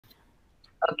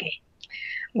Okay.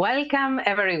 Welcome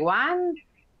everyone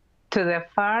to the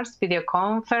first video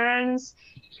conference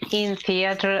in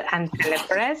theater and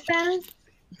telepresence.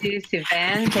 This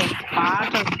event takes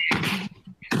part of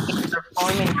the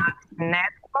Performing Arts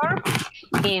Network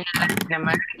in Latin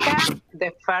America.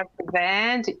 The first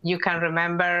event you can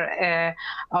remember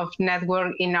of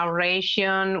network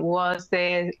inauguration was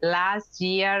the last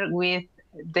year with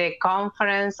the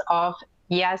conference of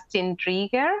Justin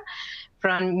Trigger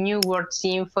from New World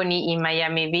Symphony in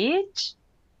Miami Beach.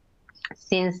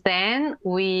 Since then,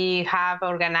 we have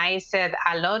organized a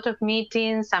lot of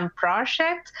meetings and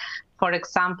projects. For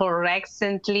example,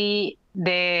 recently,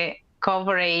 the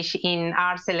coverage in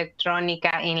Ars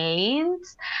Electronica in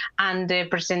Linz and the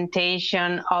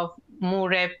presentation of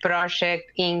Mure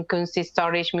project in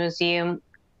Kunsthistorisches Museum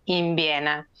in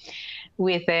Vienna,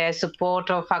 with the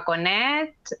support of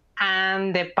ACONET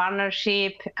and the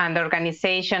partnership and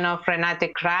organization of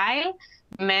Renate Kreil,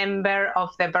 member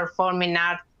of the Performing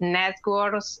Arts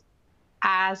Networks,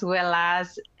 as well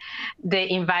as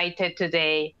the invited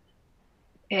today,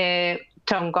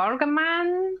 Tom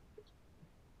Gorman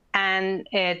and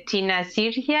Tiina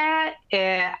Sirja.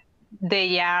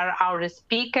 They are our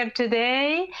speaker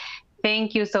today.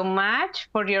 Thank you so much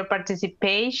for your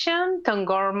participation. Tom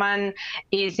Gorman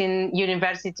is in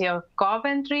University of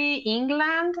Coventry,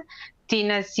 England.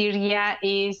 Tiina Sirja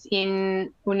is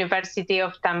in University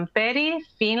of Tampere,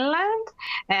 Finland.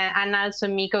 And also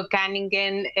Mikko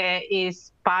Cunningham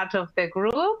is part of the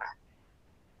group.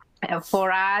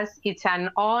 For us, it's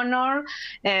an honor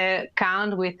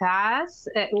count with us,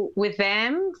 with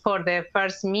them for the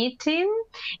first meeting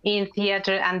in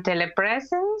theater and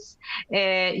telepresence.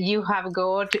 You have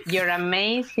got your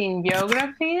amazing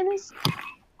biographies.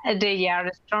 They are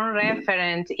a strong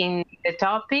reference in the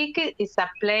topic. It's a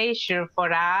pleasure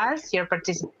for us, your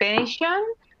participation.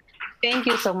 Thank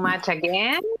you so much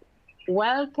again.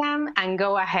 Welcome and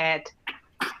go ahead.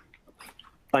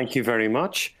 Thank you very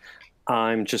much.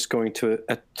 I'm just going to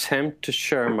attempt to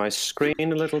share my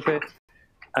screen a little bit,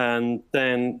 and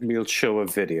then we'll show a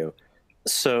video.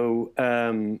 So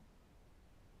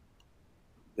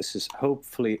this is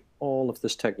hopefully all of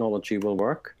this technology will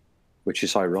work, which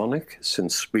is ironic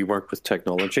since we work with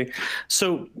technology.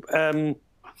 So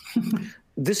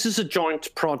this is a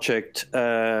joint project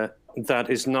that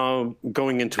is now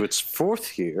going into its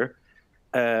fourth year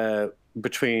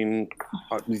between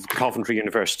the Coventry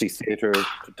University Theatre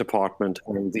Department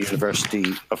and the University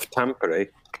of Tampere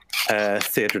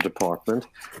Theatre Department.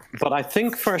 But I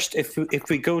think first, if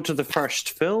we go to the first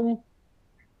film,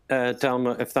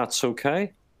 Delma, if that's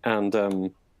okay, and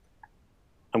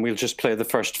we'll just play the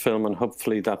first film, and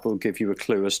hopefully that will give you a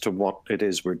clue as to what it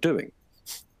is we're doing.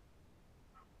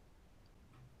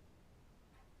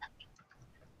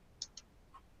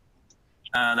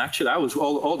 And actually, I was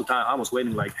all the time, I was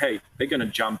waiting like, hey, they're going to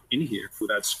jump in here through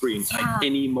that screen like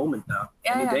any moment now,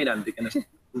 any day, and they're going to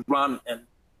run and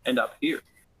end up here.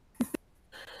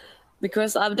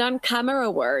 Because I've done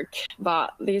camera work,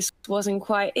 but this wasn't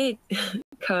quite it,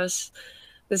 because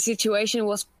the situation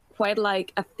was quite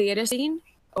like a theater scene,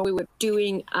 or we were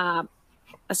doing a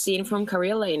scene from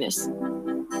Coriolanus.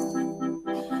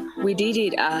 We did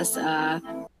it as a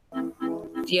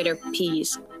theater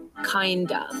piece, kind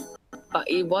of. But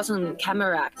it wasn't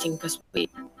camera acting because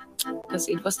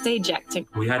it was stage acting.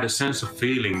 We had a sense of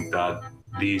feeling that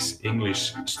these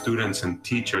English students and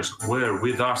teachers were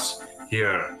with us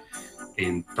here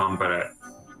in Tampere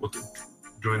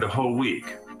during the whole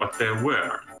week, but they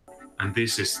were. And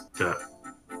this is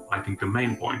I think the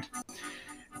main point,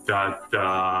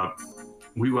 that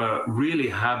we were really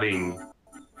having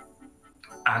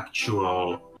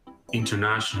actual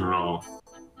international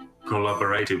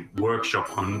collaborative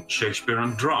workshop on Shakespeare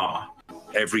and drama.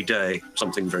 Every day,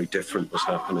 something very different was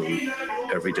happening.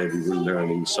 Every day we were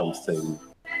learning something.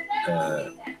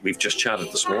 We've just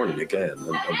chatted this morning again, and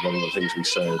one of the things we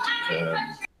said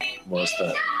was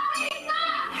that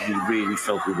we really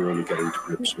felt we were only getting to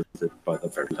grips with it by the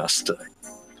very last day.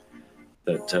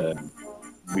 That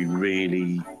we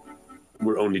really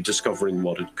were only discovering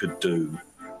what it could do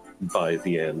by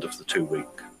the end of the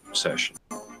 2-week session.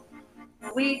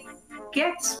 We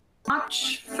get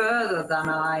much further than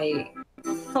I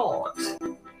thought.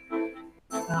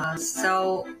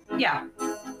 So, yeah,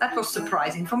 that was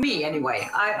surprising for me anyway.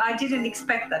 I didn't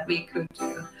expect that we could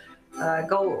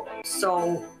go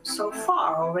so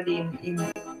far already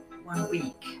in 1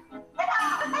 week.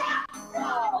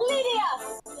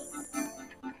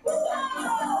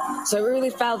 So I really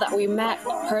felt that we met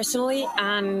personally,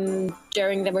 and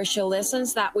during the virtual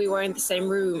lessons that we were in the same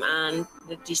room, and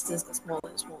the distance got smaller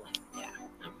and smaller. Yeah,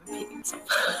 I'm repeating myself.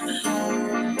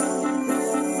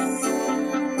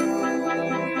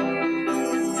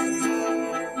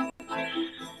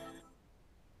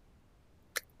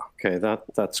 Okay,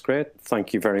 that's great.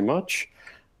 Thank you very much.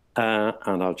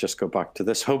 And I'll just go back to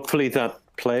this. Hopefully that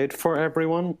played for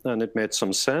everyone and it made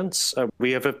some sense.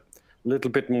 We have a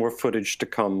little bit more footage to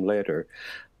come later.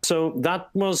 So that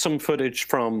was some footage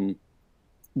from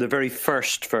the very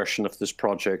first version of this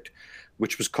project,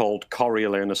 which was called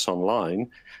Coriolanus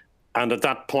Online. And at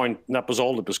that point, that was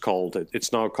all it was called.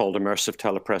 It's now called Immersive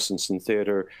Telepresence in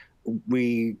Theatre.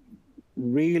 We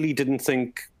really didn't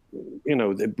think, you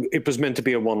know, it was meant to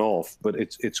be a one-off, but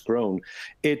it's grown.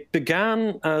 It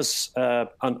began as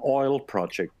an OIL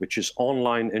project, which is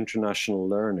Online International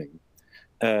Learning,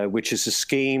 which is a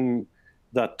scheme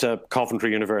that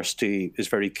Coventry University is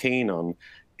very keen on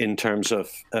in terms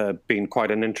of being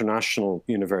quite an international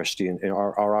university. And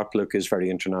our outlook is very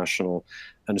international,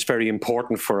 and it's very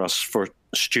important for us, for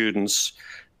students,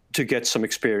 to get some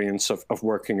experience of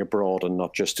working abroad and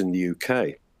not just in the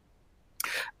UK.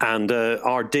 And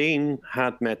our dean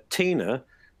had met Tiina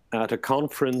at a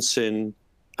conference in,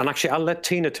 and actually I'll let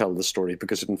Tiina tell the story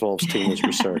because it involves Tiina's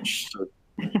research. So,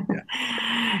 yeah.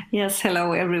 Yes,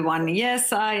 hello everyone.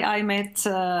 Yes, I met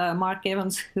Mark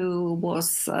Evans, who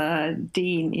was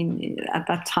dean at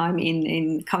that time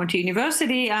in Coventry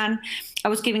University, and I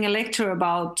was giving a lecture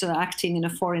about acting in a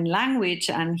foreign language,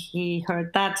 and he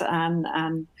heard that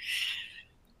and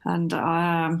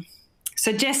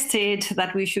suggested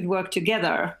that we should work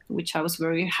together, which I was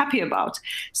very happy about.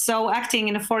 So acting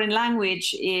in a foreign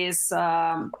language is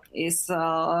a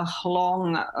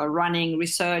long-running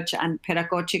research and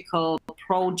pedagogical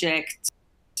project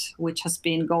which has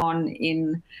been going on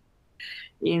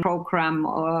in program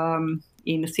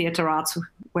in theatre arts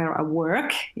where I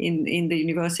work in the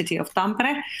University of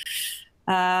Tampere.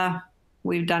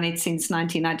 We've done it since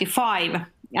 1995.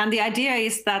 And the idea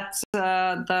is that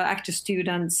the actor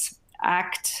students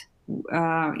act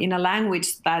in a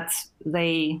language that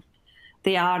they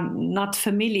are not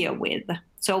familiar with.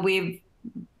 So we've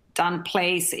done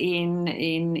plays in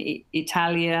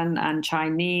Italian and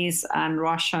Chinese and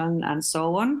Russian and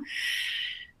so on.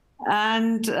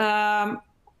 And the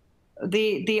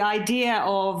idea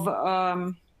of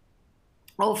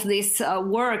this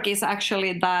work is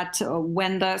actually that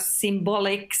when the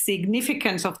symbolic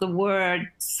significance of the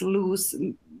words lose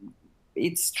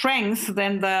its strength,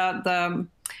 then the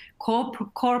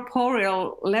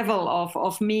corporeal level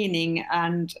of meaning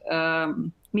and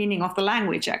meaning of the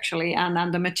language actually,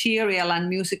 and the material and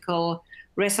musical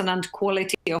resonant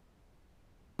quality of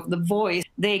the voice,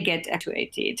 they get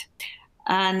actuated.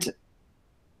 And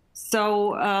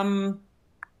so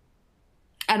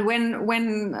and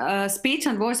when speech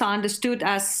and voice are understood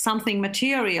as something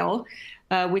material,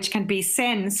 which can be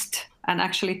sensed and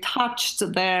actually touched,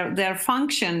 their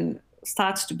function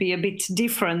starts to be a bit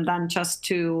different than just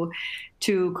to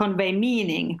convey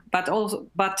meaning, but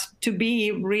to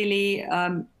be really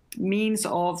means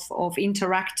of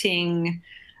interacting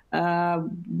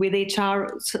with each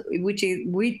other, with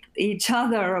each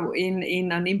other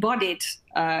in an embodied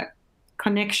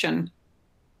connection.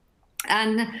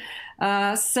 And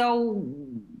so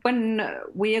when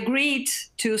we agreed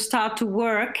to start to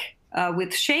work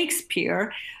with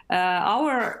Shakespeare,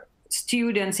 our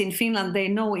students in Finland, they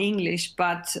know English,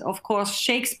 but of course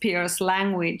Shakespeare's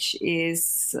language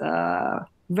is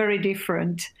very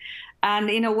different. And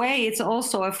in a way, it's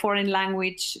also a foreign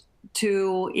language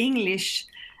to English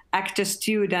actor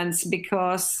students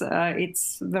because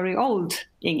it's very old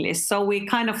English. So we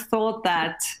kind of thought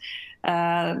that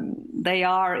they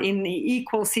are in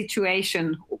equal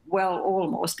situation, well,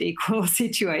 almost equal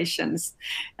situations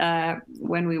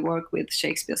when we work with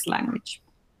Shakespeare's language.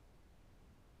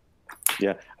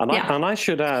 Yeah, and I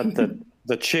should add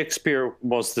that Shakespeare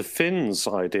was the Finns'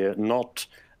 idea, not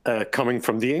coming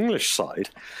from the English side.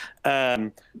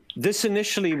 This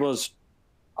initially was,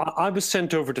 I was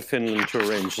sent over to Finland to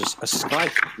arrange a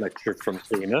Skype lecture from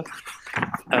Tiina,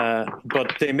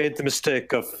 but they made the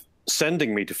mistake of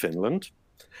sending me to Finland.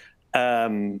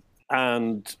 And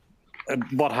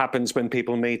what happens when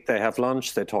people meet, they have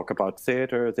lunch, they talk about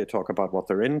theatre, they talk about what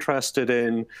they're interested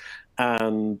in.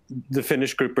 And the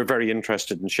Finnish group are very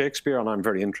interested in Shakespeare, and I'm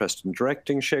very interested in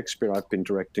directing Shakespeare. I've been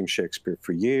directing Shakespeare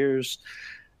for years.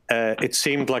 It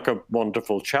seemed like a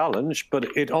wonderful challenge, but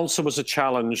it also was a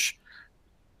challenge.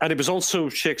 And it was also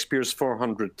Shakespeare's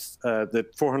the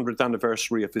 400th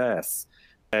anniversary of his death,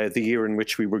 the year in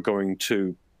which we were going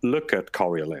to look at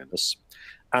Coriolanus.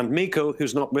 And Mikko,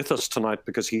 who's not with us tonight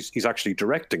because he's actually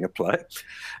directing a play,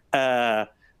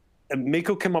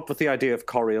 Mikko came up with the idea of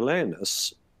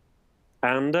Coriolanus.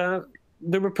 And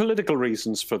there were political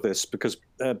reasons for this, because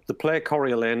the play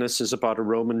Coriolanus is about a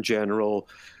Roman general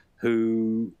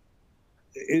who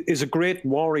is a great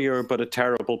warrior, but a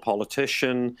terrible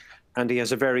politician, and he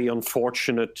has a very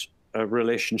unfortunate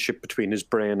relationship between his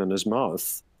brain and his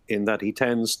mouth, in that he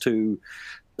tends to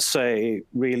say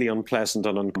really unpleasant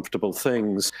and uncomfortable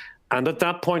things. And at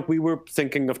that point, we were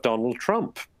thinking of Donald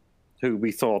Trump, who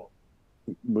we thought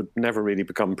would never really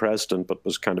become president, but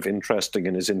was kind of interesting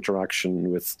in his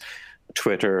interaction with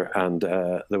Twitter and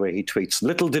the way he tweets.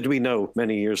 Little did we know,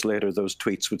 many years later, those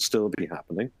tweets would still be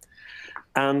happening.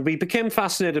 And we became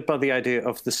fascinated by the idea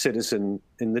of the citizen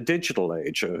in the digital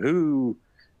age. Who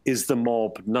is the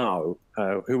mob now?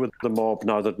 Who are the mob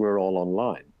now that we're all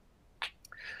online?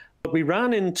 But we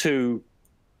ran into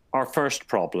our first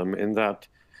problem in that,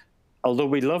 although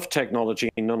we love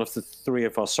technology, none of the three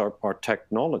of us are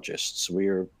technologists.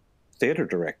 We're theatre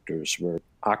directors, we're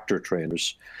actor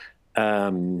trainers.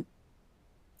 And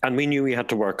we knew we had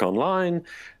to work online,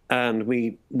 and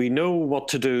we know what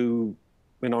to do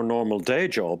in our normal day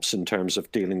jobs in terms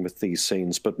of dealing with these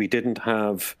scenes, but we didn't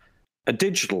have a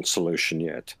digital solution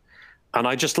yet. And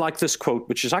I just like this quote,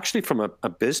 which is actually from a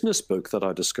business book that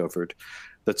I discovered,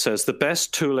 that says, "The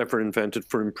best tool ever invented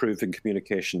for improving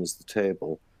communication is the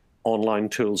table. Online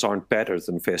tools aren't better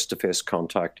than face-to-face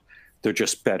contact. They're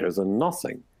just better than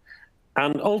nothing."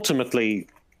 And ultimately,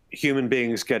 human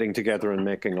beings getting together and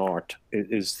making art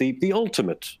is the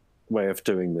ultimate way of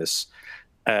doing this.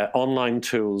 Online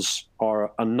tools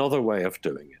are another way of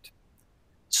doing it.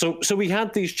 So we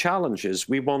had these challenges.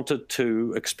 We wanted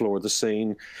to explore the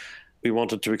scene. We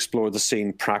wanted to explore the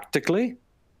scene practically.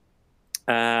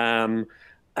 And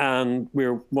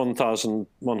we're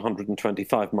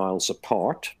 1,125 miles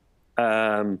apart.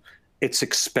 It's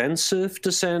expensive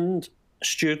to send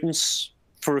students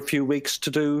for a few weeks to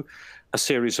do a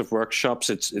series of workshops.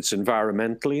 It's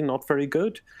environmentally not very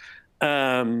good.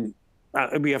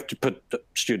 We have to put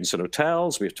students in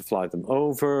hotels. We have to fly them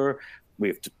over. We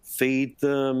have to feed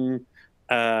them.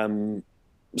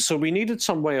 So we needed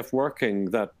some way of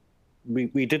working that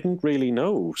we didn't really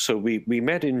know. So we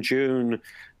met in June,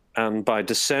 and by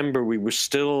December we were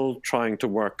still trying to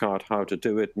work out how to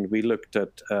do it. And we looked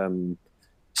at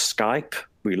Skype.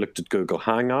 We looked at Google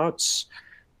Hangouts.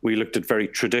 We looked at very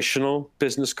traditional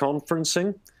business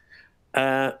conferencing.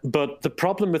 But the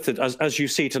problem with it, as you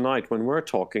see tonight when we're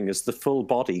talking, is the full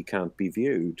body can't be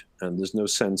viewed, and there's no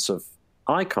sense of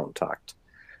eye contact.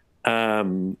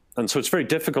 And so it's very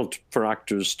difficult for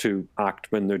actors to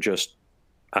act when they're just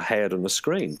a head on a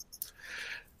screen.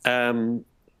 And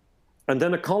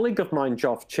then a colleague of mine,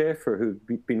 Geoff Chafer,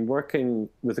 who'd been working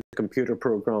with a computer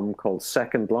program called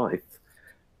Second Life,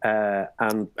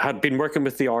 and had been working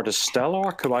with the artist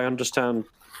Stellark, who I understand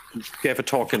gave a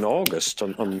talk in August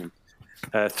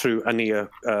through Ania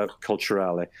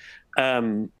Culturale.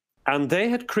 And they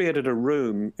had created a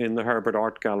room in the Herbert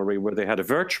Art Gallery where they had a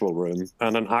virtual room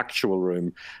and an actual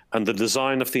room, and the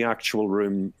design of the actual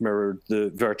room mirrored the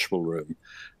virtual room.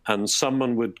 And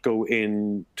someone would go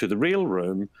into the real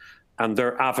room, and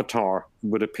their avatar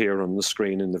would appear on the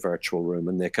screen in the virtual room,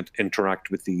 and they could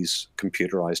interact with these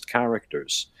computerized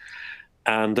characters.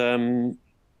 And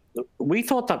we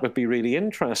thought that would be really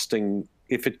interesting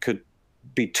if it could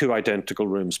be two identical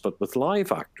rooms, but with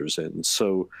live actors in.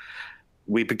 So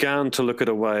we began to look at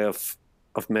a way of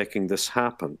making this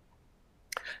happen.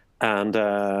 And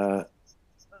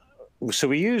so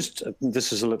we used,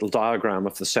 this is a little diagram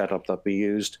of the setup that we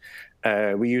used.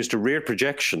 We used a rear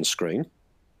projection screen.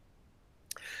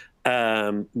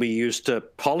 We used a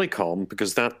Polycom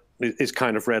because that is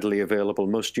kind of readily available.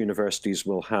 Most universities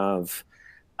will have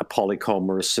a Polycom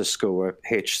or a Cisco or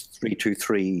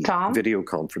H323 Tom? video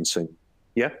conferencing.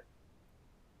 Yeah?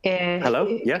 Hello?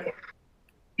 Yeah?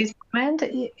 This moment,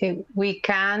 we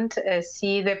can't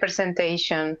see the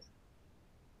presentation.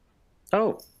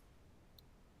 Oh.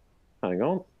 Hang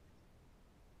on.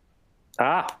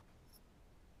 Ah.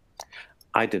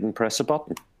 I didn't press a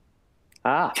button.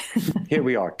 Ah, here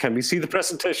we are. Can we see the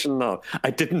presentation now?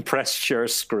 I didn't press share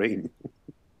screen.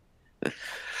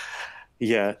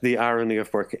 Yeah, the irony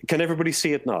of working. Can everybody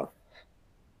see it now?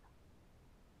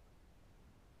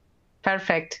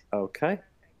 Perfect. Okay.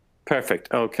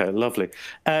 Perfect. Okay, lovely.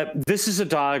 This is a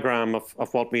diagram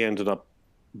of what we ended up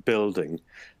building.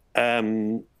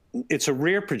 It's a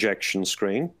rear projection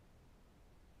screen.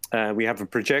 We have a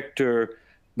projector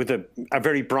with a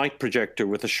very bright projector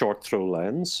with a short throw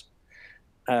lens.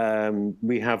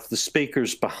 We have the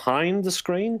speakers behind the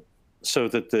screen so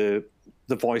that the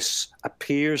voice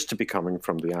appears to be coming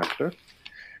from the actor.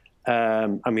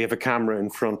 And we have a camera in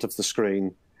front of the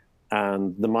screen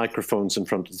and the microphones in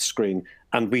front of the screen.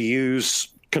 And we use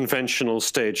conventional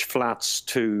stage flats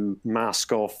to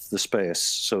mask off the space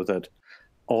so that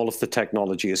all of the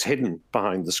technology is hidden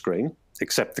behind the screen.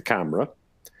 except the camera.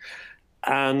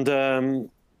 And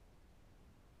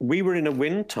we were in a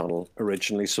wind tunnel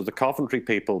originally, so the Coventry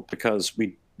people, because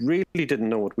we really didn't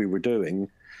know what we were doing,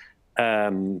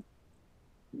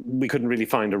 we couldn't really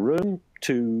find a room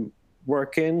to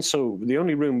work in. So the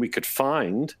only room we could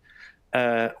find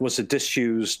was a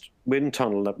disused wind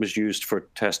tunnel that was used for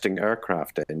testing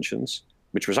aircraft engines,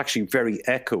 which was actually very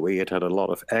echoey. It had a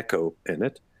lot of echo in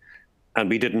it. And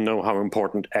we didn't know how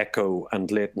important echo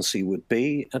and latency would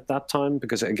be at that time,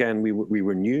 because again, we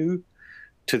were new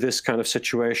to this kind of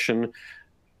situation.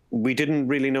 We didn't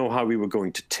really know how we were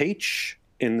going to teach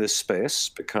in this space,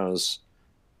 because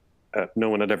no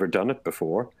one had ever done it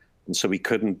before. And so we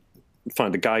couldn't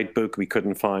find a guidebook. We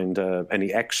couldn't find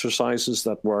any exercises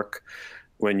that work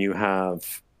when you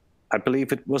have, I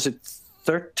believe was it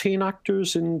 13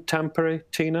 actors in Tampere,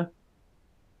 Tiina?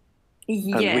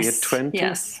 Yes. And we had 20?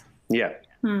 Yes. Yeah.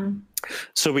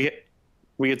 So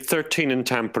we had 13 in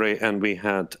Tampere and we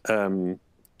had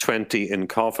 20 in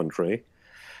Coventry.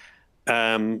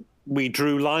 We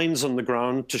drew lines on the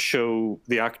ground to show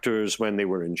the actors when they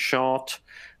were in shot.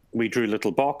 We drew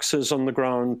little boxes on the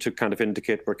ground to kind of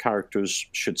indicate where characters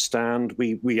should stand.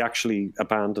 We actually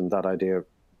abandoned that idea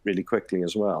really quickly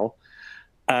as well.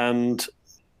 And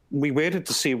we waited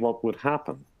to see what would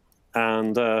happen.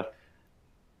 And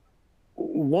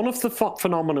one of the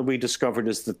phenomena we discovered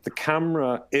is that the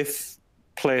camera, if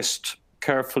placed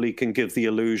carefully, can give the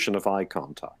illusion of eye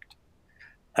contact.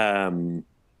 If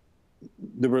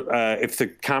the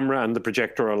camera and the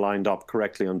projector are lined up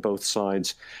correctly on both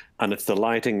sides, and if the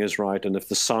lighting is right, and if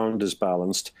the sound is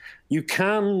balanced, you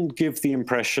can give the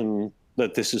impression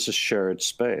that this is a shared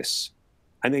space.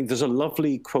 I think there's a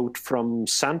lovely quote from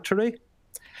Santeri,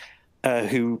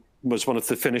 who was one of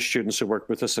the Finnish students who worked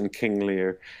with us in King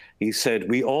Lear. He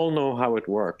said, "We all know how it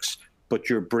works, but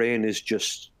your brain is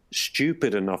just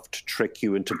stupid enough to trick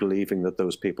you into believing that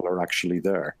those people are actually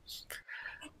there."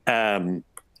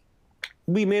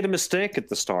 We made a mistake at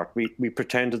the start. We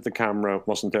pretended the camera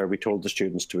wasn't there. We told the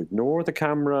students to ignore the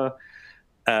camera,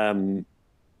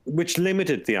 which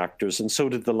limited the actors, and so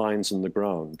did the lines on the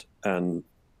ground. And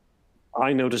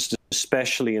I noticed,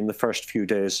 especially in the first few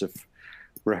days of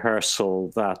rehearsal,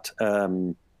 that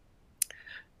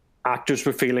actors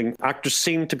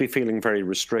seemed to be feeling very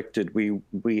restricted.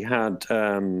 We had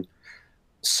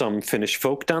some Finnish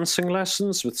folk dancing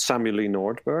lessons with Samueli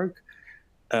Nordberg.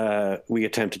 We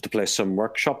attempted to play some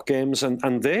workshop games,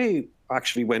 and they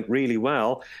actually went really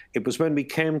well. It was when we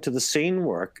came to the scene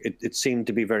work, it seemed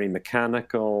to be very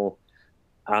mechanical,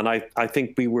 and I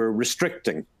think we were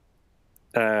restricting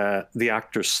the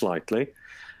actors slightly.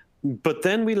 But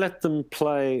then we let them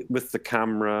play with the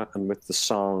camera and with the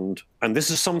sound. And this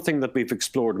is something that we've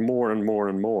explored more and more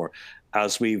and more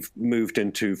as we've moved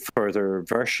into further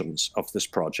versions of this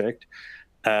project,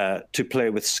 to play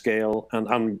with scale.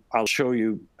 And I'll show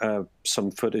you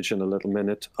some footage in a little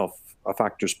minute of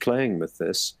actors playing with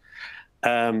this.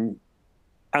 And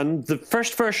the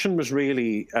first version was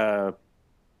really a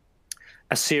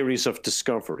series of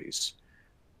discoveries.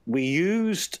 We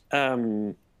used...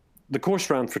 the course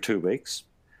ran for 2 weeks.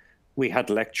 We had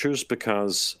lectures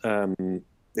because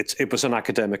it was an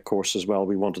academic course as well.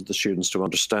 We wanted the students to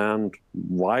understand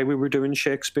why we were doing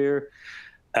Shakespeare.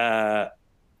 Our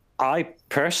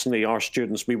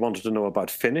students, we wanted to know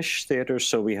about Finnish theatre,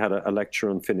 so we had a lecture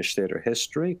on Finnish theatre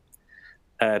history.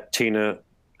 Tiina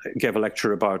gave a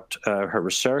lecture about her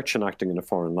research and acting in a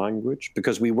foreign language,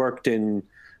 because we worked in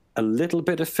a little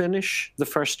bit of Finnish the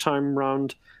first time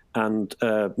round, and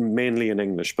mainly in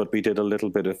English, but we did a little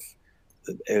bit of,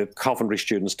 Coventry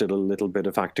students did a little bit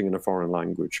of acting in a foreign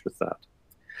language with that.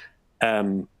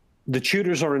 The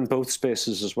tutors are in both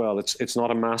spaces as well. It's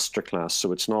not a masterclass,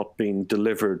 so it's not being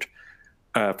delivered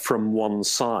from one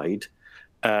side.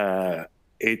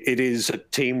 It is a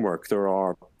teamwork. There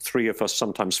are 3 of us,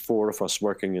 sometimes 4 of us,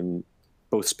 working in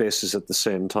both spaces at the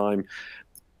same time.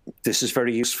 This is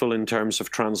very useful in terms of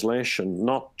translation,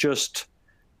 not just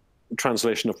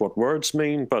translation of what words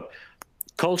mean, but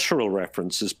cultural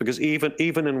references, because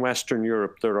even in Western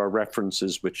Europe, there are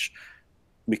references which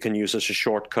we can use as a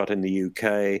shortcut in the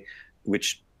UK,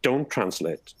 which don't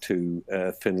translate to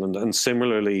Finland. And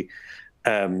similarly,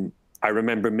 I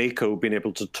remember Mikko being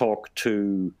able to talk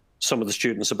to some of the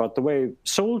students about the way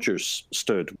soldiers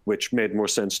stood, which made more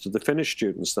sense to the Finnish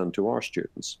students than to our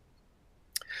students.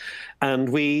 And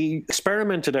we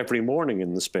experimented every morning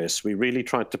in the space. We really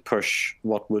tried to push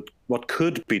what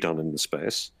could be done in the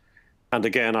space. And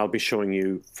again, I'll be showing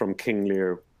you from King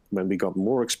Lear when we got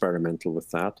more experimental with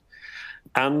that.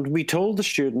 And we told the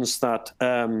students that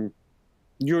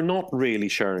you're not really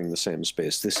sharing the same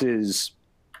space. This is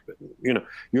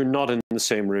you're not in the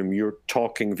same room, you're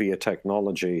talking via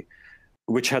technology,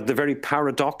 which had the very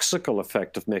paradoxical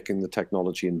effect of making the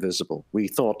technology invisible. We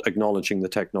thought acknowledging the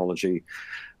technology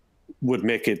would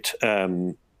make it,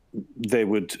 they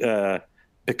would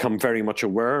become very much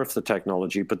aware of the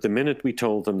technology, but the minute we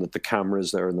told them that the camera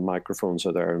is there and the microphones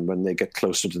are there, and when they get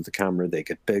closer to the camera, they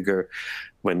get bigger.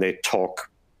 When they talk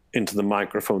into the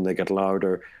microphone, they get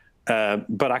louder.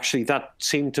 But actually, that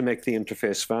seemed to make the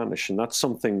interface vanish, and that's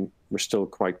something we're still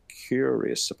quite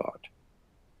curious about.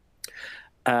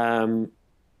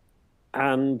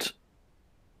 And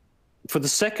for the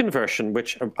second version,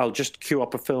 which I'll just cue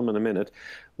up a film in a minute,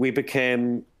 we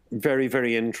became very,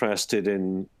 very interested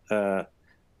in,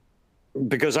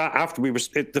 because after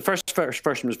the first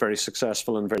version was very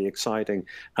successful and very exciting,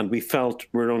 and we felt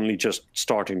we're only just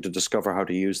starting to discover how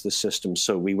to use the system.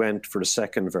 So we went for the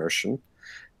second version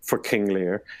for King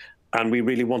Lear, and we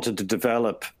really wanted to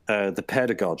develop the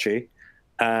pedagogy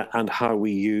and how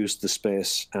we used the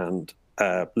space, and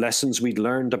lessons we'd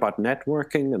learned about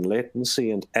networking and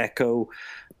latency and echo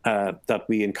that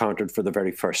we encountered for the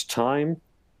very first time.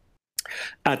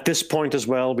 At this point as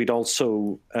well, we'd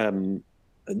also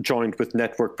joined with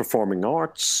Network Performing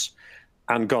Arts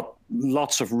and got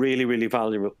lots of really, really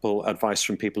valuable advice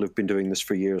from people who've been doing this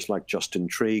for years, like Justin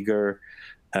Trieger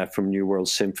from New World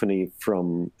Symphony,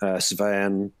 from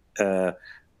Sven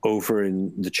over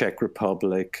in the Czech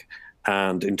Republic,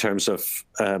 and in terms of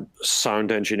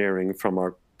sound engineering from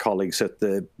our colleagues at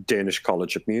the Danish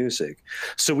College of Music.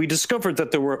 So we discovered that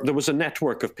there was a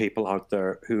network of people out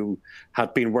there who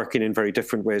had been working in very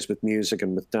different ways with music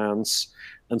and with dance,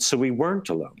 and so we weren't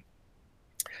alone.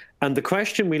 And the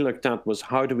question we looked at was,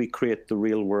 how do we create the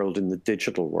real world in the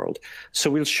digital world?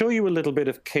 So we'll show you a little bit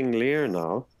of King Lear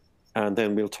now, and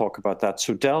then we'll talk about that.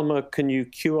 So Delma, can you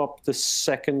cue up the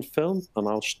second film, and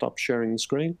I'll stop sharing the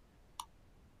screen.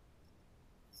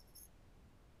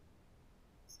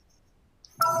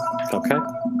 Okay.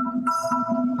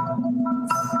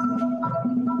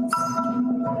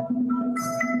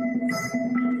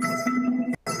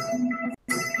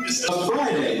 It's a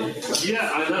Friday. Yeah,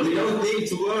 I know. We don't need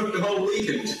to work the whole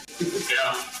weekend.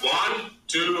 Yeah. 1,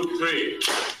 2, 3.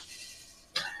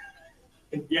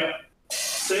 Yeah.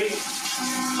 See?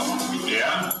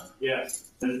 Yeah. Yeah.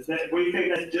 What do you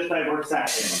think that's just over a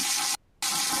second?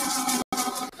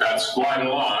 That's quite a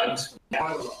lot.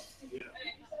 Quite a lot.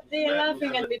 They are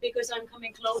laughing at me because I'm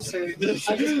coming closer.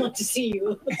 I just want to see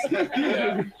you.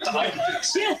 Yeah.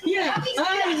 Yeah.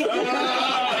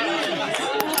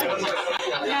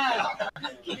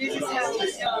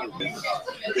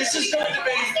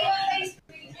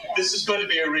 This is going to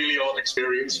be a really odd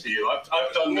experience for you.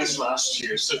 I've done this last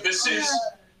year, so this is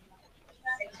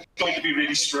going to be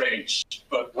really strange,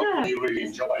 but hopefully you really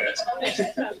enjoy it.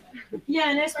 Yeah,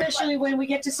 and especially when we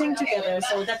get to sing together,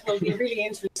 so that will be really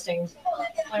interesting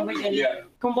when we can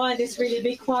combine this really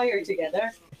big choir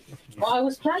together. Well, I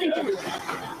was planning to do it.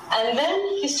 And then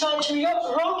you start to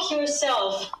rock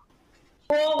yourself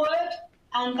forward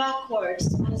and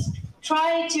backwards, and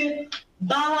try to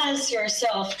balance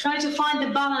yourself. Try to find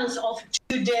the balance of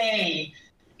today.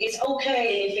 It's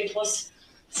okay if it was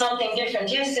something different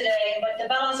yesterday, but the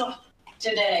balance of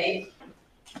today.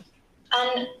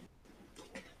 And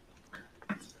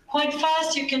quite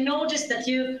fast you can notice that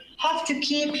you have to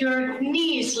keep your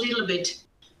knees a little bit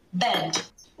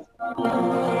bent.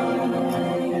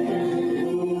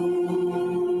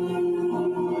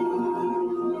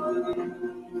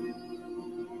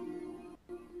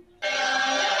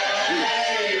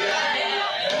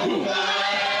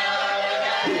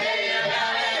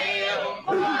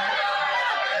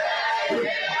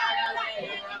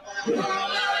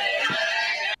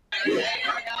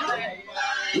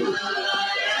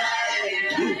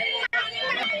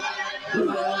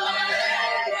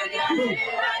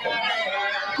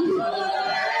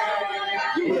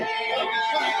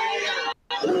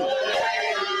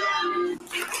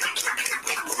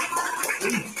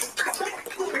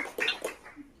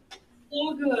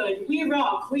 Oh, good. We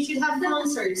rock. We should have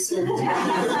concerts soon.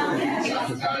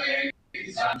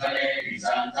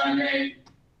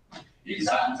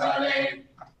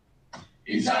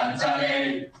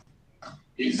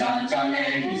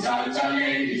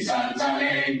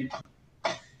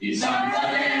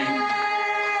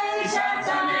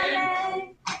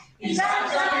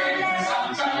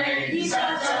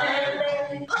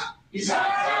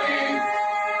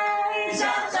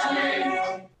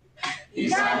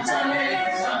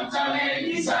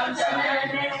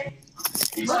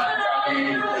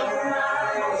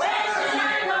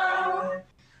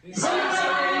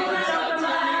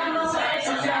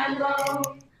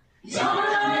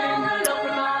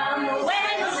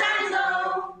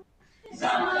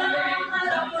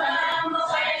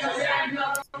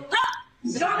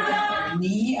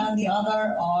 and the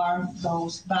other arm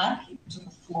goes back to the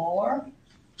floor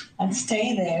and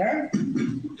stay there.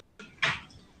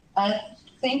 And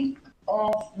think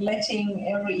of letting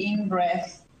every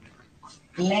in-breath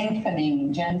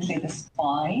lengthening gently the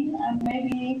spine, and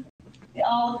maybe the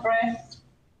out-breath.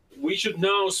 We're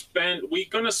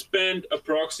gonna spend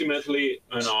approximately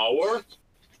an hour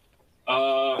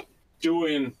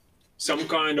doing some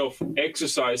kind of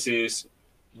exercises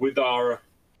with our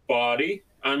body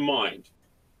and mind.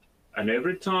 And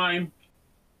every time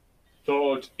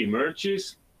thought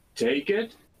emerges, take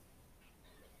it.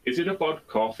 Is it about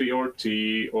coffee or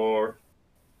tea or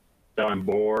that I'm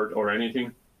bored or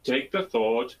anything? Take the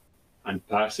thought and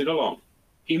pass it along.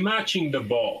 Imagine the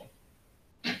ball.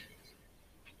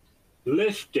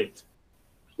 Lift it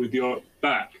with your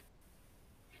back.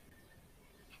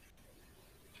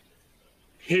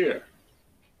 Here.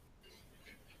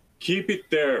 Keep it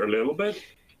there a little bit.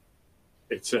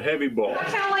 It's a heavy ball. I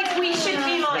feel like we should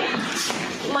be like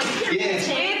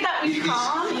that we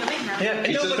can't. Yeah,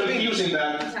 it's just confusing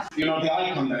that, the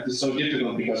eye contact is so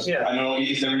difficult because I don't know,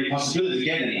 is there any possibility to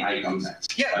get any eye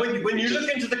contact? Yeah, when you look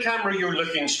into the camera, you're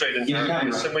looking straight into her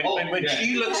face. And when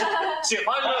she looks at, see, if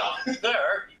I look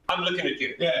there, I'm looking at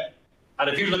you. Yeah. And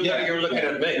if you look there, you're looking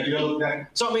at me.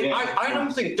 So, I mean, I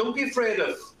don't think, don't be afraid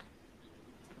of,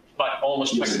 like,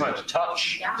 almost like trying to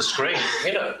touch the screen,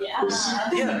 Yeah.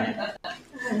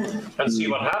 And see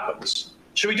what happens.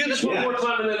 Should we do this one more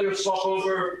time and then we'll swap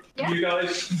over you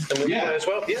guys? And we'll play as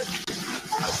well? Yeah. Mina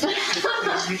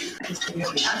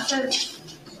said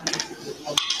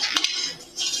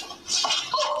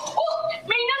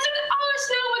ours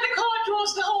now with the car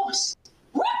draws the horse.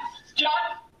 John,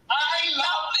 I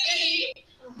love thee.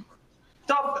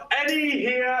 Stop, Eddie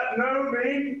here, know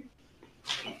me.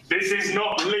 This is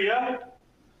not Leah.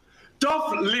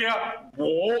 Doth Leah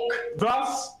walk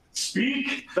thus,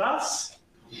 speak thus?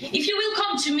 If you will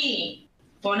come to me,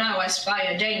 for now I spy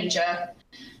a danger,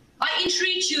 I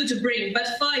entreat you to bring but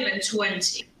 5 and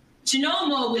 20. To no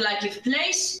more will I give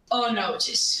place or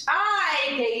notice.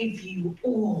 I gave you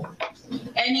all.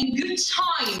 And in good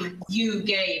time you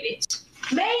gave it.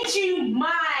 Made you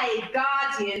my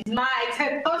guardians, my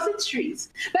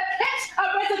depositories, but kept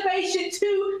a reservation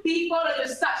to be followed of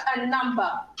such a number.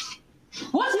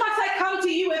 What must I come to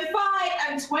you with 5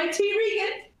 and 20,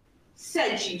 Regan?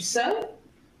 Said you so?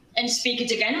 And speak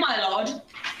it again, my lord.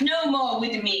 No more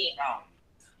with me.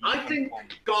 I think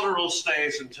Goneril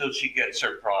stays until she gets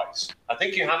her prize. I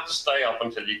think you have to stay up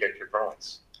until you get your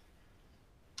prize.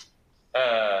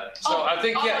 I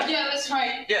think, yeah, that's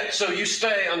right. Yeah, so you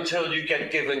stay until you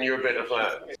get given your bit of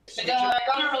land.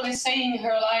 Goneril is saying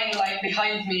her line like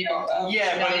behind me. But I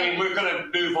mean, we're going to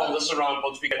move all this around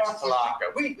once we get to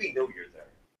Talaka. We know you're there.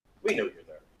 We know you're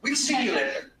there. We'll see you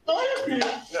later. Okay.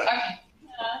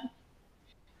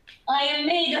 I am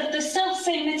made of the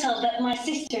self-same metal that my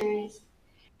sister is,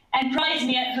 and prize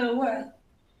me at her worth.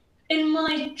 In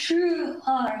my true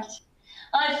heart,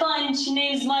 I find she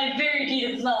names my very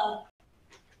deed of love.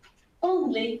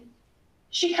 Only,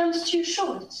 she comes too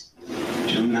short.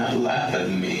 Do not laugh at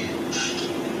me,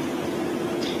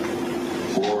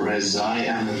 for as I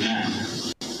am a man,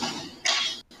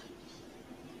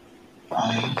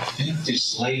 I think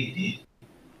this lady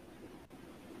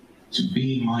to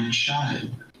be my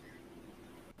child.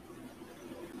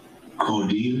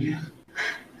 Cordelia?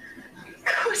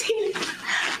 Cordelia.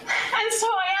 And so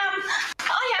I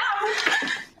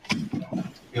am.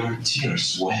 Your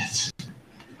tears wet.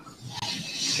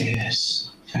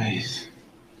 Yes, Faith.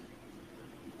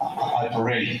 I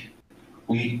pray,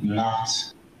 weep not.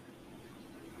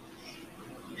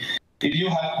 If you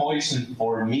have poison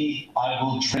for me, I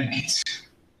will drink it.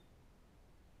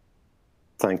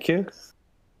 Thank you.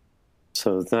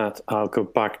 So that, I'll go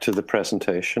back to the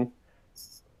presentation.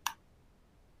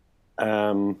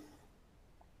 So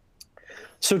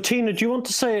Tiina, do you want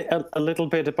to say a little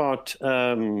bit about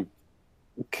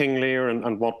King Lear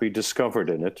and what we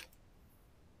discovered in it?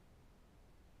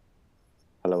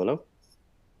 Hello, hello?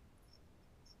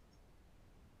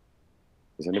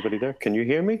 Is anybody there? Can you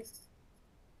hear me?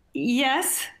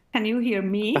 Yes. Can you hear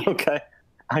me? Okay.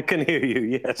 I can hear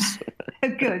you, yes.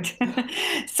 Good.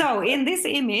 So in this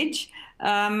image,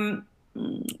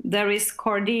 there is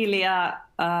Cordelia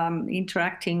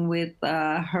interacting with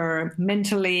her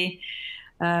mentally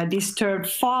disturbed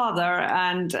father,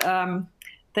 and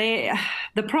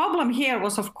the problem here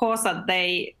was, of course, that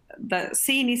the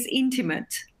scene is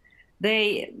intimate.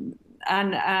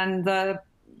 And the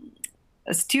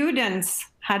students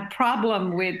had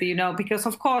problem with, because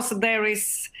of course there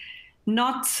is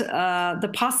not the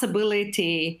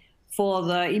possibility for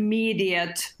the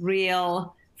immediate,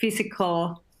 real,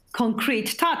 physical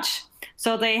concrete touch.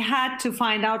 So they had to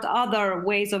find out other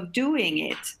ways of doing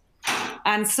it.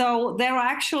 And so there are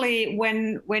actually,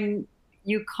 when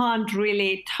you can't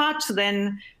really touch,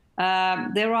 then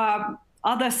there are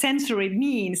other sensory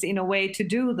means in a way to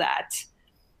do that.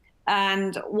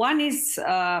 And one is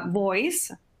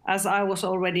voice, as I was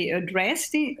already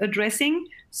addressing.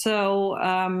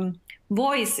 So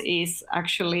voice is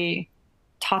actually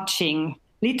touching,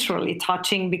 literally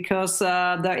touching, because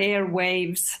the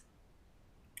airwaves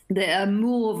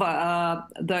move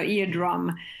the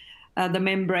eardrum, the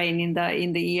membrane in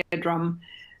the eardrum.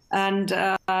 And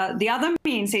the other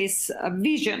means is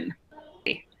vision.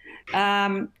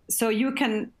 So you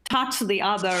can touch the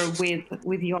other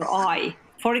with your eye.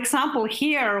 For example,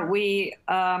 here we,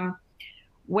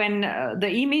 when the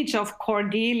image of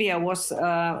Cordelia was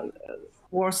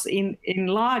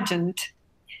enlarged,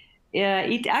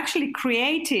 it actually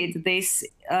created this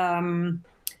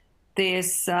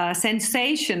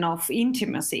sensation of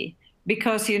intimacy,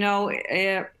 because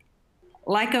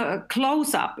like a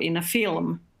close-up in a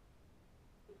film.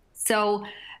 So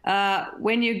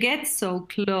when you get so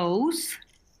close,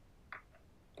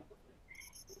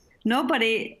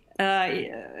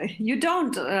 you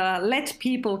don't let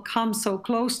people come so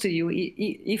close to you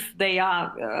if they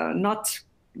are not,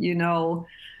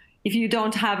 if you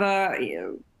don't have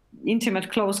a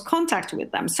intimate, close contact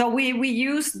with them. So we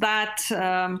use that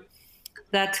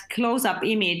close-up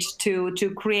image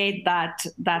to create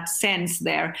that sense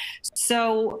there.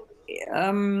 So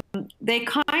they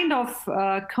kind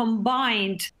of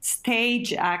combined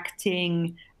stage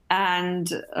acting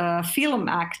and film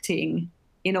acting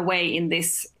in a way in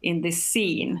this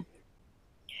scene.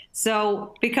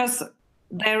 So because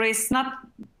there is not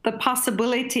the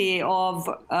possibility of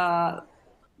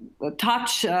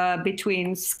touch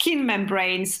between skin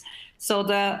membranes, so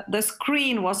the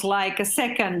screen was like a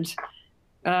second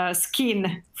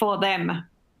skin for them.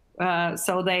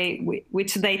 So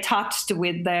which they touched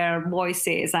with their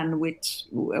voices and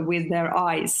with their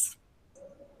eyes.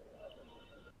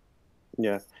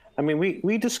 Yeah, I mean,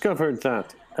 we discovered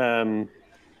that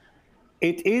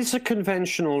it is a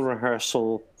conventional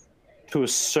rehearsal to a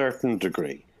certain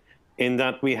degree, in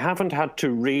that we haven't had to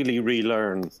really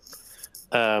relearn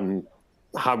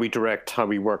how we direct, how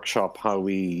we workshop, how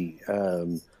we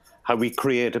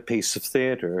create a piece of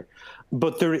theatre.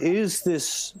 But there is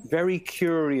this very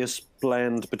curious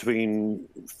blend between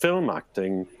film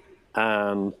acting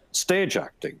and stage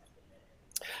acting.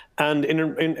 And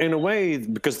in a way,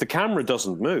 because the camera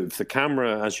doesn't move, the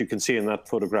camera, as you can see in that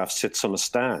photograph, sits on a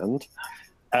stand,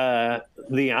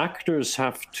 the actors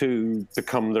have to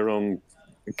become their own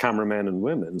cameramen and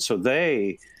women. So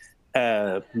they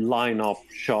line up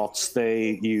shots,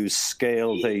 they use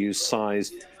scale, they use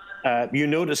size. You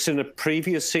notice in a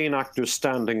previous scene, actors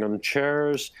standing on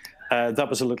chairs. That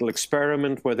was a little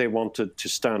experiment where they wanted to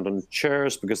stand on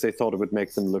chairs because they thought it would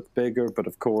make them look bigger. But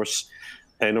of course,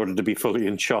 in order to be fully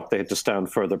in shot, they had to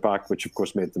stand further back, which of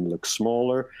course made them look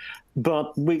smaller.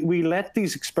 But we let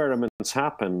these experiments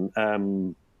happen.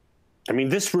 I mean,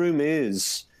 this room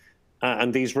is,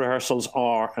 and these rehearsals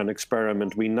are an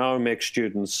experiment. We now make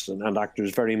students and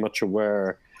actors very much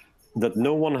aware that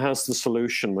no one has the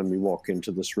solution when we walk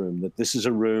into this room, that this is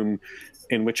a room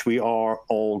in which we are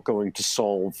all going to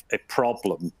solve a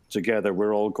problem together.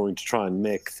 We're all going to try and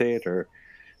make theatre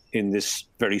in this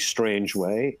very strange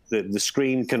way. The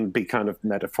screen can be kind of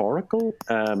metaphorical.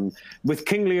 With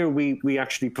King Lear, we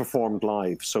actually performed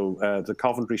live. So the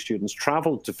Coventry students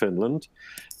travelled to Finland,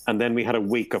 and then we had a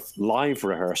week of live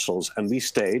rehearsals, and we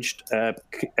staged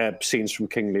scenes from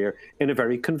King Lear in a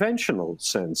very conventional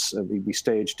sense. We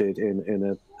staged it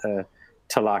in a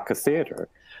Talaka theatre.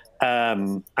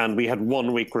 And we had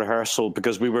 1 week rehearsal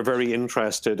because we were very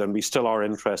interested, and we still are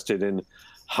interested, in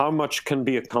how much can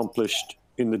be accomplished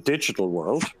in the digital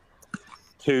world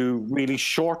to really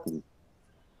shorten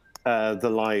the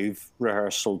live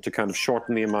rehearsal, to kind of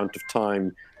shorten the amount of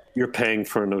time you're paying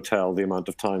for an hotel, the amount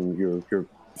of time you're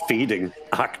feeding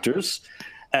actors.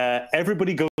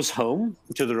 Everybody goes home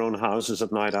to their own houses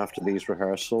at night after these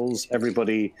rehearsals.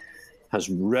 Everybody has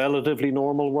relatively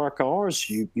normal work hours.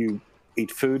 You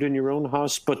eat food in your own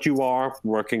house, but you are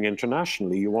working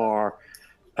internationally. You are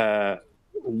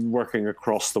working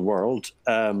across the world.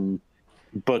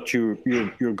 But you're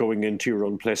going into your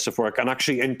own place of work, and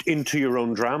actually into your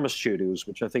own drama studios,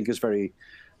 which I think is very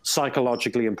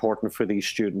psychologically important for these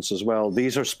students as well.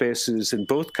 These are spaces in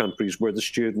both countries where the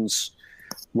students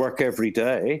work every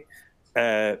day.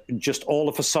 Just all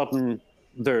of a sudden,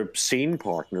 their scene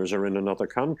partners are in another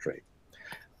country.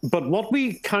 But what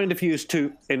we kind of use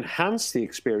to enhance the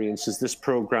experience is this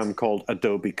program called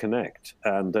Adobe Connect.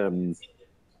 And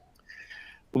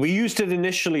We used it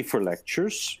initially for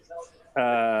lectures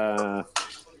because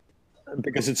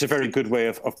it's a very good way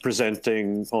of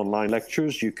presenting online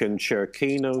lectures. You can share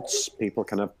keynotes, people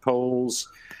can have polls,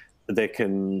 they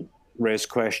can raise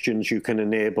questions, you can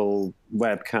enable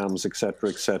webcams,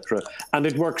 etc., and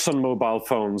it works on mobile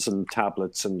phones and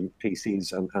tablets and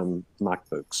PCs and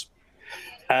MacBooks.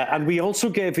 And we also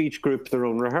gave each group their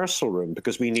own rehearsal room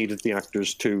because we needed the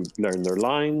actors to learn their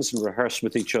lines and rehearse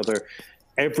with each other.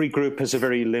 Every group has a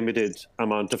very limited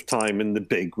amount of time in the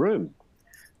big room,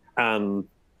 and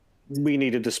we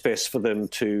needed a space for them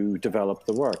to develop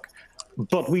the work.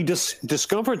 But we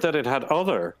discovered that it had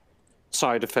other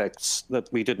side effects that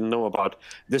we didn't know about.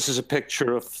 This is a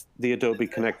picture of the Adobe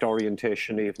Connect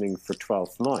orientation evening for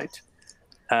 12th night.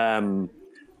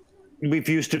 We've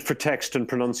used it for text and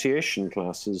pronunciation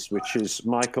classes, which is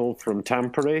Michael from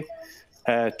Tampere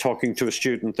talking to a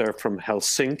student there from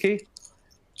Helsinki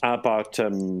about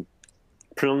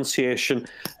pronunciation.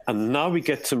 And now we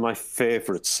get to my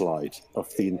favorite slide of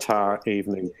the entire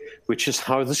evening, which is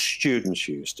how the students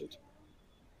used it.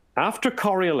 After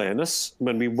Coriolanus,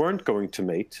 when we weren't going to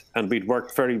meet, and we'd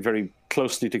worked very, very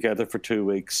closely together for 2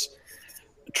 weeks,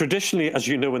 traditionally, as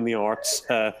you know in the arts,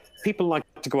 people like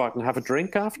to go out and have a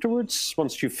drink afterwards.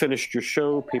 Once you've finished your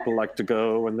show, people like to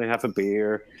go and they have a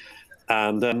beer.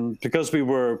 And because we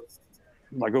were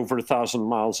like over 1,000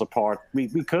 miles apart, we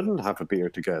couldn't have a beer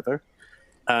together.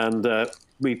 And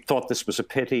we thought this was a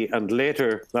pity. And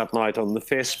later that night on the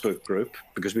Facebook group,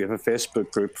 because we have a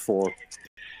Facebook group for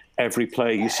every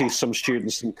play, you see some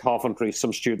students in Coventry,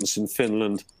 some students in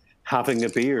Finland having a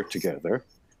beer together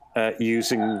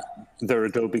using their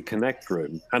Adobe Connect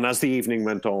room. And as the evening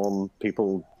went on,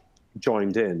 people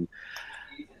joined in.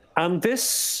 And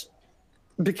this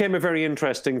became a very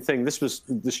interesting thing.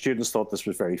 The students thought this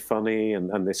was very funny,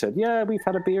 and they said, yeah, we've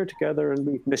had a beer together and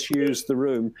we've misused the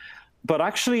room. But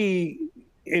actually,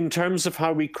 in terms of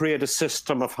how we create a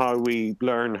system of how we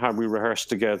learn, how we rehearse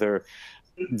together,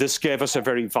 this gave us a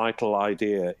very vital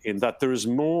idea in that there is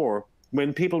more.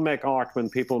 When people make art, when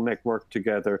people make work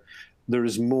together, there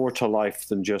is more to life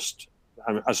than just,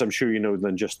 as I'm sure you know,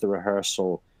 than just the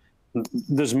rehearsal.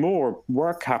 There's more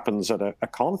work happens at a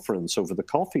conference over the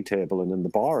coffee table and in the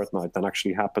bar at night than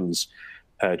actually happens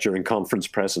during conference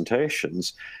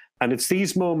presentations. And it's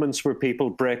these moments where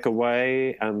people break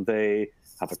away and they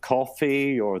have a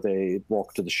coffee or they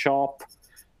walk to the shop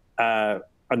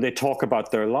and they talk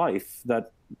about their life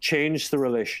that change the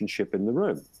relationship in the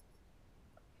room.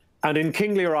 And in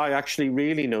King Lear, I actually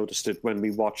really noticed it when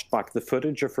we watched back the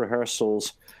footage of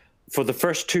rehearsals. For the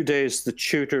first 2 days, the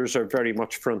tutors are very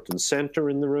much front and center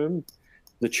in the room.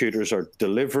 The tutors are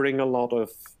delivering a lot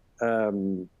of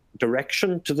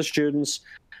direction to the students.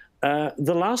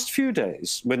 The last few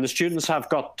days, when the students have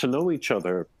got to know each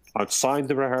other outside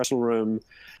the rehearsal room,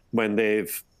 when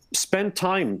they've spent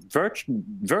time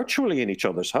virtually in each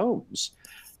other's homes,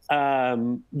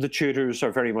 the tutors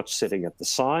are very much sitting at the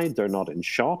side. They're not in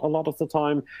shot a lot of the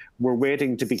time. We're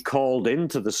waiting to be called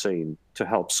into the scene to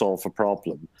help solve a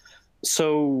problem.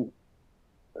 So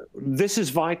this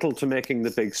is vital to making the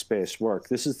big space work.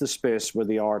 This is the space where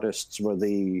the artists, where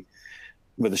the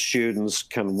students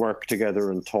can work together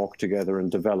and talk together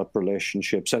and develop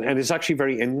relationships. And it's actually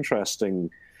very interesting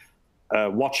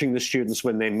watching the students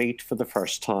when they meet for the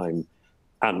first time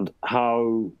and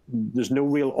how there's no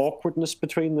real awkwardness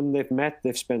between them. They've met,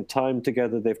 they've spent time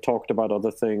together, they've talked about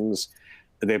other things,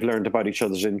 they've learned about each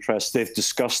other's interests, they've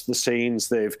discussed the scenes,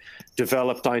 they've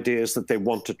developed ideas that they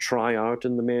want to try out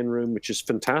in the main room, which is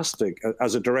fantastic.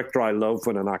 As a director, I love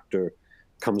when an actor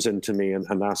comes into me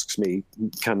and asks me,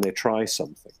 can they try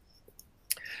something?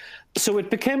 So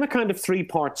it became a kind of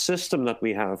three-part system that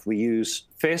we have. We use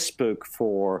Facebook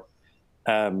for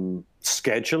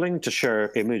scheduling, to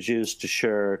share images, to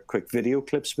share quick video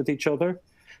clips with each other.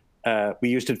 We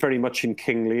used it very much in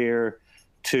King Lear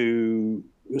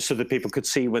so that people could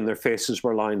see when their faces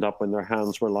were lined up, when their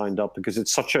hands were lined up, because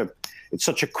it's such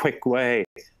a quick way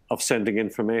of sending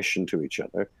information to each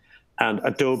other. And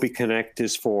Adobe Connect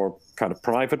is for kind of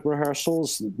private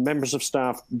rehearsals. Members of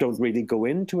staff don't really go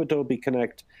into Adobe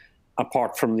Connect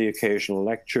apart from the occasional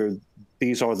lecture.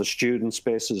 These are the student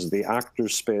spaces, the actor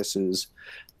spaces.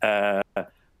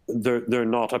 They're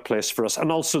not a place for us.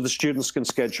 And also the students can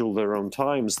schedule their own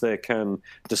times. They can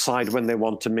decide when they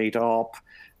want to meet up.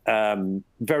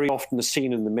 Very often the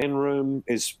scene in the main room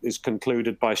is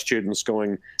concluded by students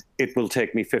going, it will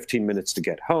take me 15 minutes to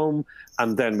get home,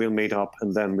 and then we'll meet up,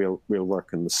 and then we'll work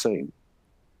in the scene.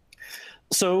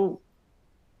 So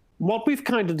what we've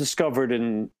kind of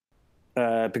discovered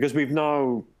because we've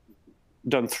now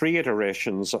done 3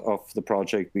 iterations of the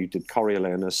project. We did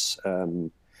Coriolanus,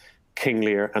 King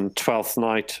Lear, and Twelfth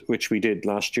Night, which we did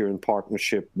last year in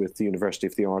partnership with the University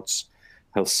of the Arts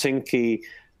Helsinki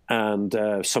and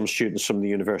some students from the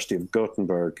University of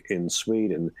Gothenburg in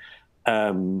Sweden,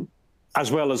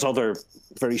 as well as other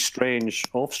very strange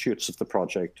offshoots of the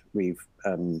project we've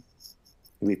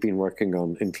been working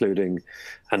on, including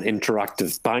an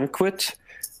interactive banquet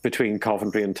between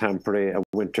Coventry and Tampere, a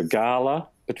winter gala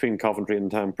between Coventry and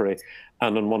Tampere,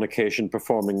 and on one occasion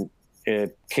performing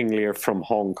King Lear from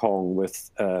Hong Kong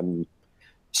with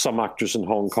some actors in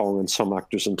Hong Kong and some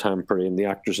actors in Tampere. And the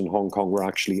actors in Hong Kong were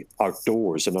actually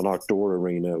outdoors in an outdoor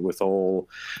arena with all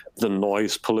the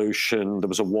noise pollution. There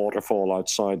was a waterfall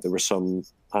outside. There was some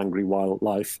angry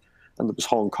wildlife. And there was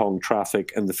Hong Kong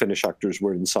traffic. And the Finnish actors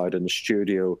were inside in the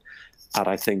studio at,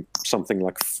 I think, something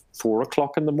like 4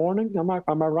 o'clock in the morning. Am I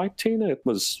right, Tiina? It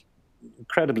was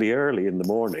incredibly early in the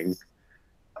morning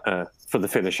for the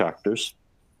Finnish actors.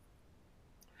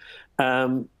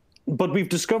 But we've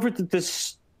discovered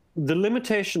that the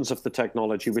limitations of the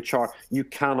technology, which are you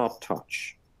cannot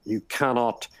touch, you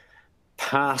cannot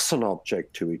pass an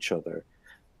object to each other,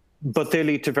 but they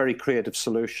lead to very creative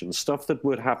solutions. Stuff that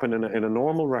would happen in a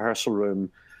normal rehearsal room,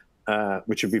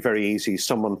 which would be very easy.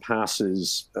 Someone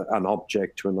passes an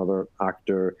object to another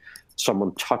actor,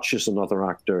 someone touches another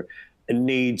actor. It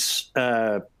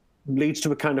leads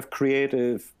to a kind of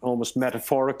creative, almost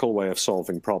metaphorical way of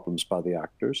solving problems by the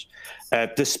actors.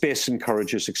 This space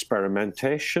encourages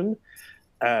experimentation.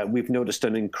 We've noticed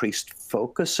an increased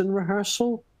focus in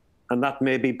rehearsal, and that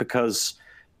may be because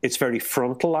it's very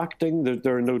frontal acting.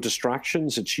 There are no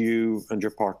distractions. It's you and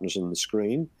your partners on the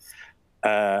screen.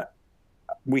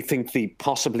 We think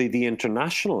possibly the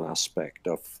international aspect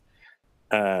of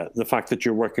the fact that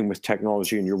you're working with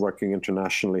technology and you're working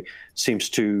internationally seems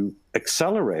to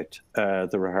accelerate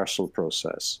the rehearsal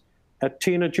process.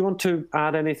 Tiina, do you want to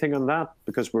add anything on that?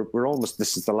 Because we're almost,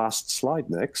 this is the last slide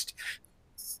next.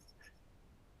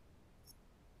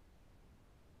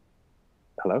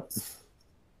 Hello?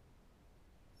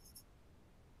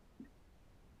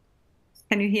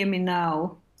 Can you hear me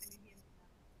now?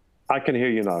 I can hear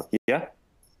you now, yeah?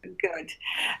 Good.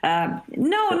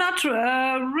 No, not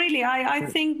really. I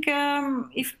think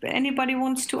if anybody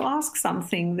wants to ask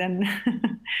something, then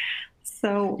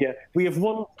so. Yeah, we have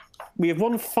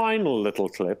one final little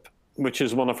clip, which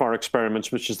is one of our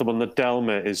experiments, which is the one that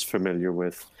Delma is familiar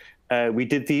with. We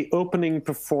did the opening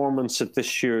performance at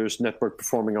this year's Network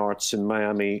Performing Arts in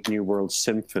Miami New World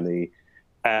Symphony.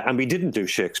 And we didn't do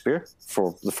Shakespeare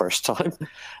for the first time.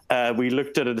 We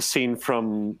looked at a scene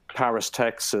from Paris,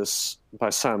 Texas by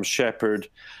Sam Shepard.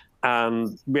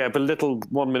 And we have a little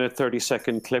 1 minute,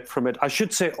 30-second clip from it. I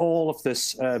should say all of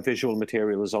this visual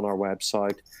material is on our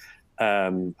website,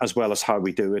 as well as how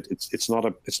we do it. It's not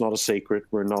a secret.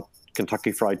 We're not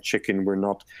Kentucky Fried Chicken. We're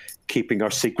not keeping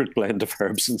our secret blend of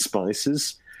herbs and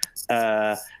spices.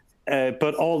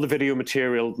 But all the video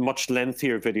material, much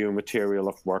lengthier video material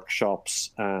of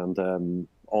workshops and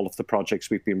all of the projects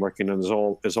we've been working on is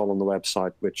all on the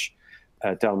website, which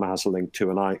Delma has a link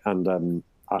to, and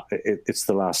it's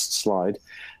the last slide.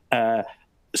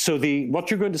 So what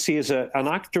you're going to see is an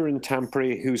actor in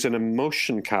Tampere who's in a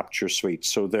motion capture suite.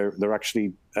 So they're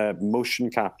actually motion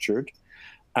captured,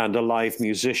 and a live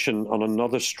musician on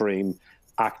another stream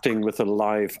acting with a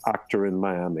live actor in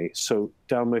Miami. So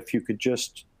Delma, if you could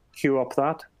just cue up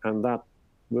that, and that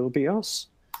will be us.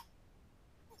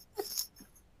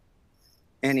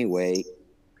 Anyway,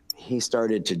 he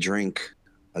started to drink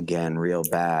again real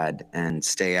bad and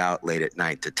stay out late at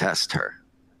night to test her.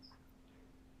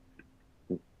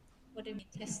 What did he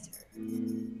test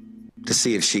her? To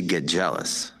see if she'd get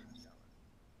jealous.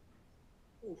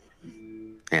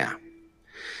 Yeah.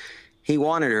 He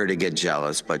wanted her to get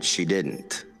jealous, but she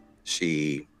didn't.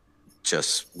 She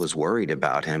just was worried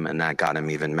about him, and that got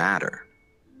him even madder.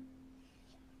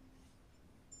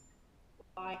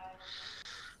 Why?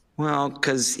 Well,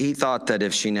 because he thought that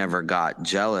if she never got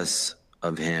jealous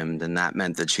of him, then that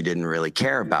meant that she didn't really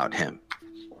care about him.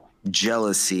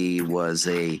 Jealousy was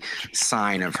a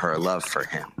sign of her love for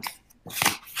him.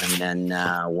 And then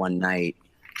one night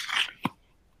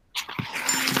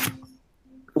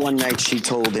she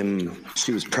told him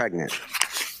she was pregnant.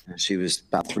 She was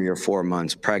about 3 or 4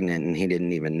 months pregnant, and he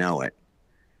didn't even know it.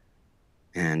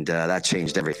 And that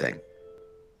changed everything.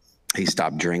 He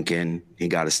stopped drinking, he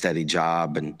got a steady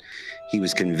job, and he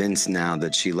was convinced now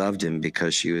that she loved him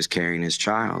because she was carrying his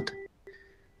child.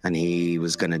 And he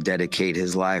was going to dedicate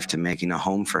his life to making a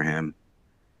home for him.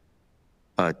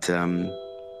 But then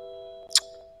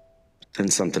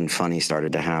something funny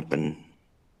started to happen.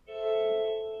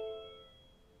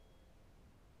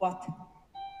 What?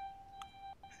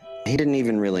 He didn't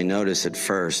even really notice at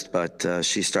first, but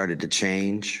she started to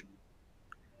change.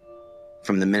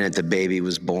 From the minute the baby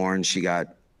was born, she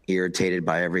got irritated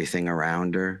by everything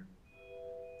around her.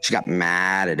 She got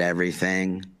mad at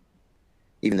everything.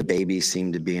 Even the baby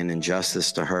seemed to be an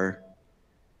injustice to her.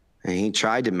 And he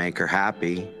tried to make her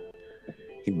happy.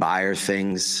 He'd buy her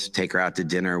things, take her out to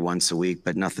dinner once a week,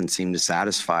 but nothing seemed to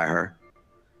satisfy her.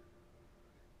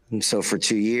 And so for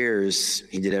 2 years,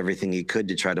 he did everything he could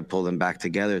to try to pull them back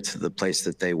together to the place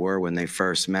that they were when they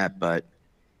first met, but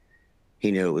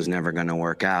he knew it was never going to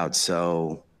work out.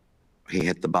 So he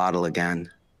hit the bottle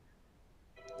again.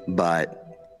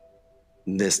 But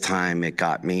this time it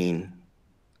got mean.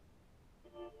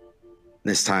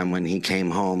 This time when he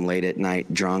came home late at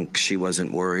night drunk, she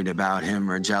wasn't worried about him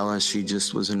or jealous. She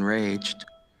just was enraged.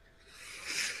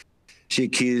 She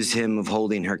accused him of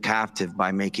holding her captive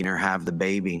by making her have the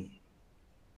baby.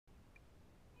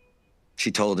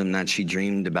 She told him that she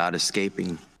dreamed about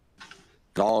escaping.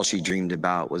 But all she dreamed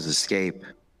about was escape.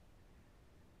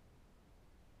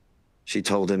 She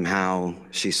told him how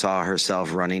she saw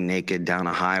herself running naked down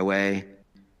a highway,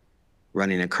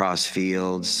 running across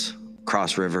fields,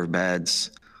 across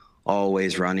riverbeds,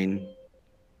 always running.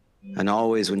 And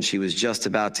always when she was just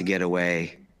about to get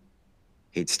away,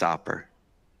 he'd stop her.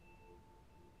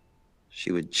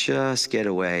 She would just get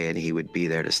away and he would be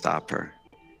there to stop her.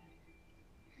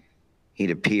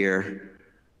 He'd appear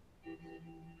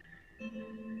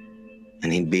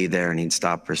and he'd be there and he'd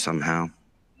stop her somehow.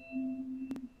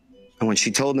 And when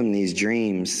she told him these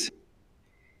dreams,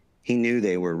 he knew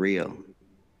they were real.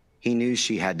 He knew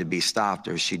she had to be stopped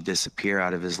or she'd disappear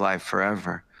out of his life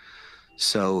forever.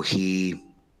 So he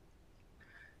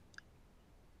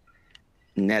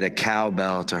knit a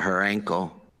cowbell to her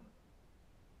ankle.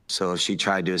 So if she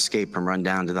tried to escape and run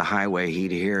down to the highway,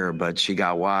 he'd hear her, but she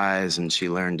got wise and she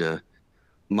learned to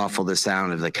muffle the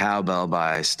sound of the cowbell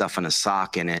by stuffing a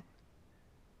sock in it.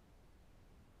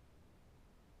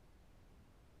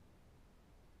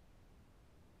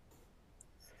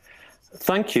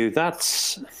 Thank you.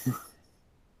 That's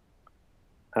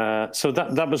so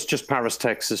that was just Paris,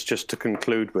 Texas, just to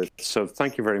conclude with. So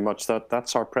thank you very much.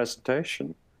 That's our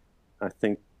presentation. I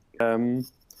think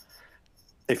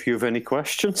if you have any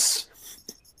questions.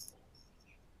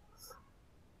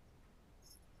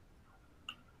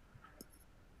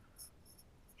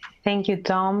 Thank you,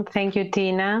 Tom. Thank you,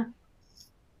 Tiina.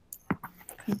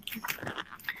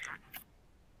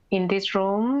 In this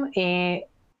room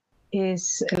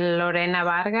is Lorena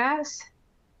Vargas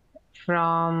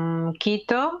from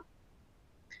Quito.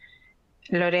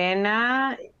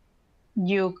 Lorena,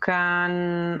 you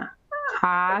can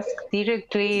ask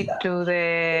directly to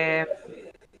the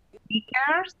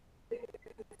speakers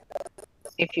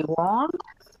if you want.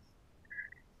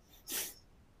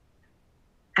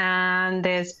 And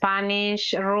the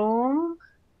Spanish room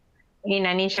in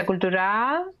Anisha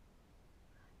Cultural,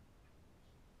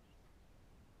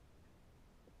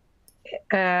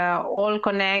 all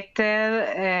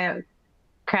connected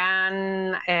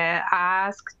can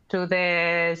ask to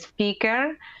the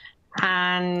speaker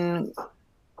and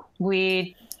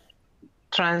we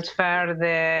transfer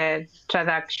the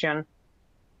traduction.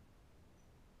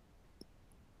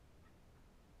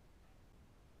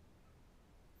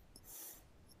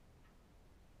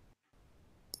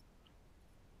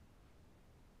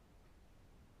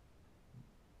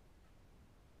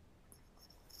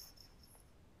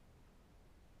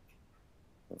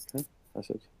 Okay, that's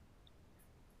it.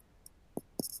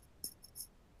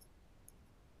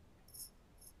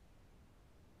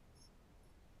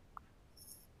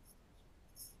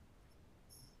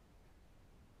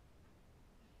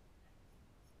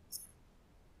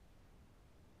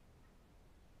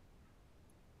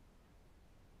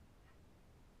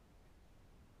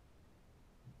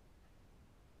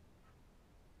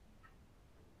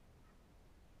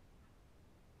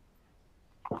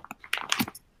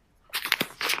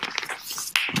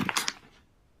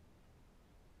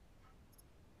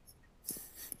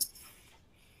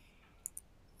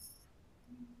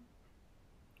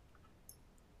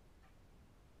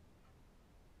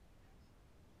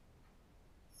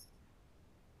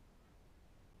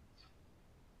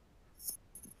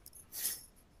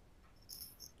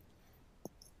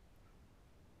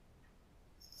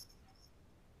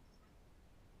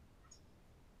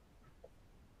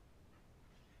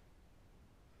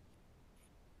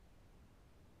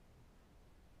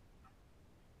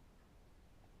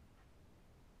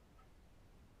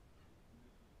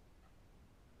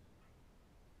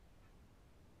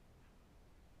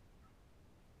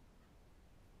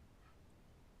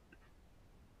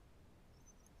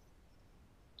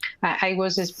 I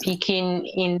was speaking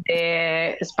in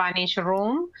the Spanish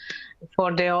room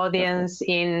for the audience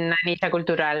in Anita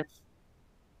Cultural.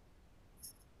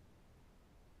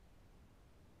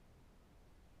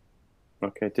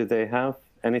 Okay, do they have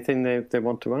anything they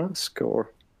want to ask,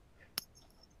 or?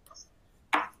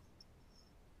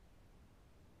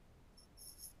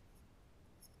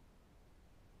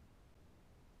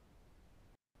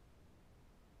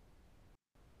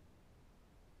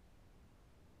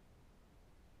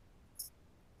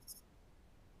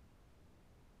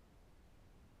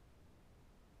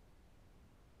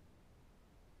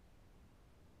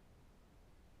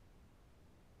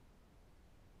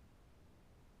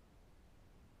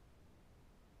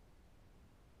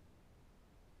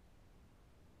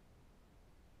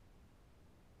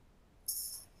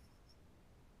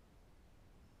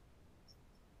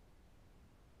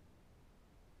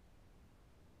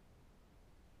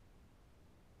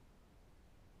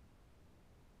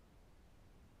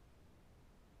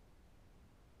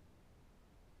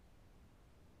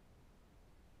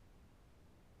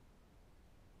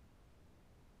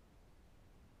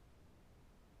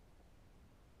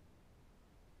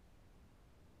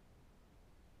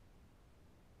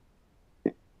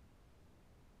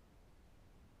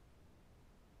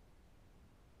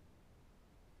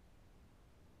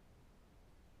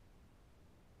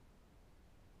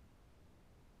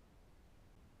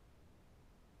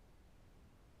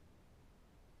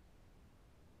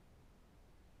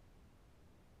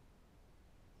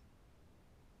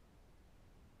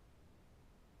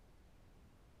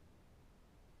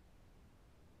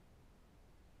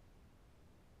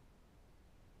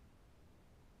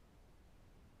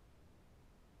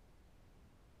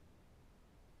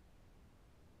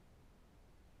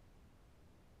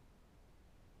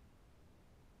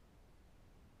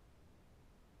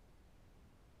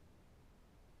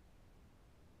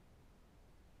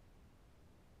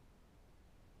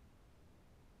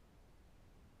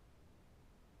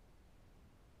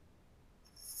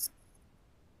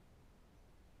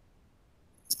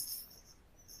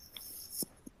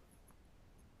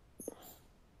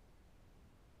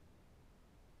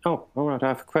 Oh, all right. I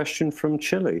have a question from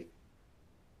Chile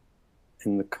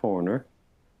in the corner.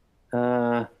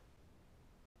 Can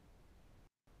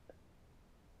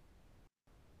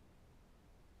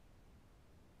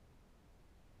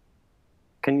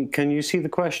you see the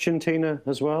question, Tiina,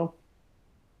 as well?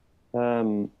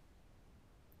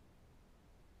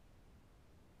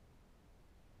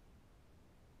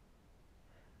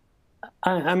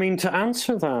 I mean, to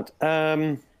answer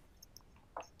that,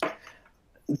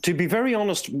 to be very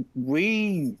honest,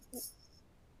 we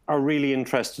are really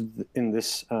interested in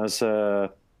this as a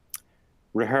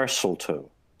rehearsal tool.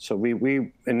 So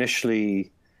we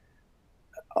initially,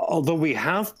 although we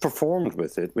have performed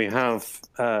with it, we have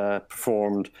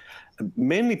performed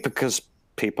mainly because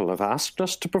people have asked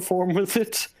us to perform with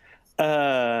it.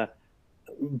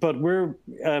 But we're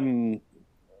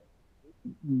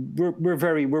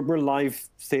live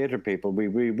theatre people. We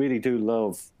really do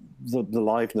love the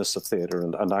liveness of theatre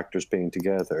and actors being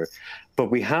together. But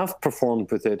we have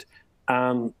performed with it,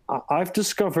 and I've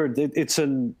discovered it's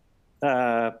an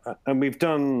and we've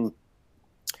done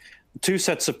 2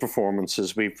 sets of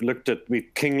performances.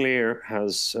 King Lear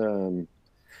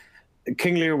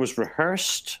was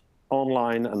rehearsed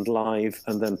online and live,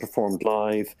 and then performed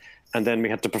live, and then we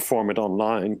had to perform it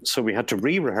online. So we had to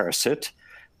re-rehearse it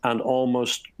and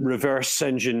almost reverse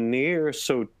engineer,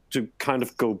 so to kind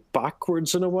of go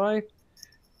backwards in a way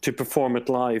to perform it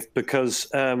live, because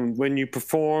when you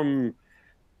perform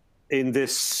in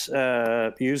this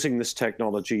using this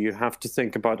technology, you have to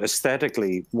think about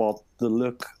aesthetically what the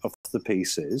look of the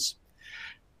piece is,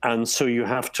 and so you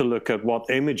have to look at what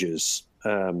images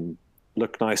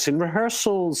look nice. In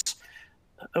rehearsals,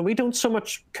 we don't so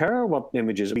much care what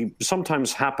images. We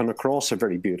sometimes happen across a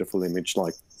very beautiful image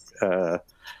like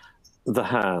the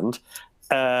hand,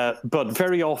 but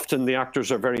very often the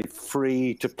actors are very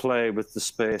free to play with the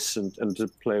space and to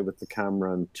play with the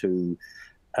camera and to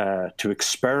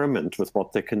experiment with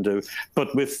what they can do.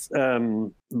 But with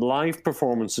live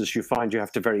performances, you find you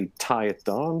have to very tie it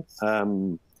down.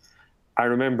 I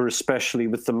remember especially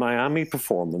with the Miami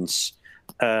performance,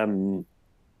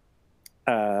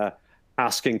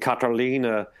 asking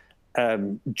Catalina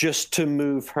just to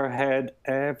move her head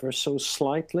ever so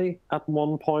slightly at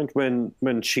one point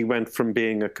when she went from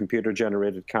being a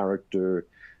computer-generated character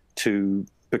to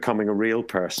becoming a real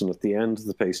person at the end of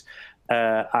the piece.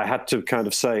 I had to kind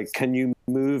of say, can you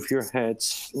move your head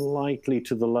slightly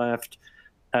to the left?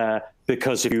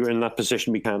 Because if you're in that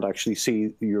position, we can't actually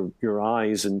see your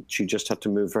eyes, and she just had to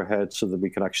move her head so that we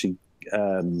could actually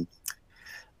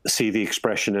see the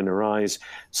expression in her eyes.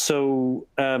 So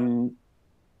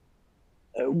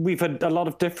we've had a lot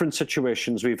of different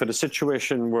situations. We've had a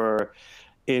situation where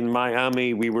in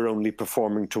Miami, we were only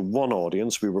performing to one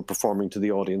audience. We were performing to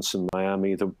the audience in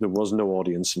Miami. There was no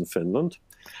audience in Finland.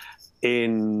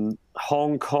 In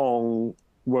Hong Kong,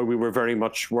 where we were very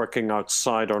much working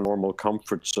outside our normal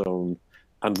comfort zone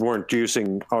and weren't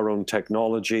using our own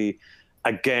technology,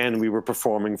 again, we were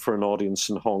performing for an audience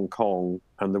in Hong Kong,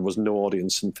 and there was no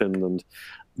audience in Finland.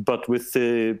 But with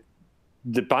the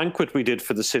banquet we did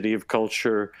for the City of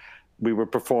Culture, we were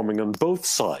performing on both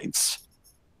sides,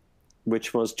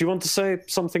 which was... Do you want to say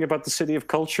something about the City of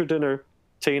Culture dinner,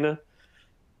 Tiina?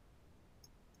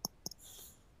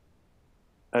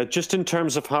 Just in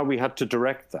terms of how we had to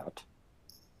direct that.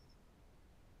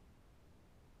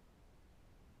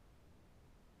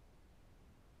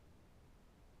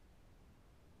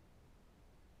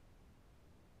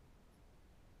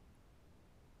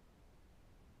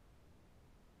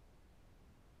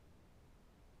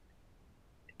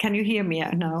 Can you hear me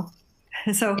now?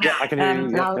 So yeah, I can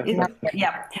hear you.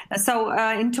 Yeah. So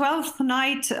in 12th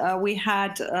night, we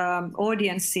had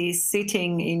audiences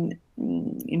sitting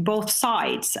in both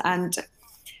sides, and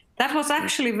that was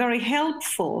actually very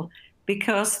helpful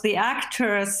because the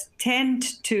actors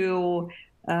tend to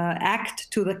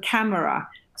act to the camera.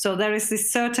 So there is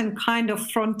this certain kind of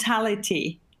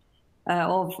frontality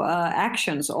of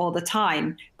actions all the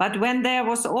time. But when there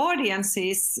was audience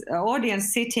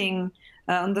sitting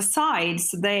on the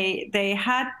sides, they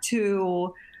had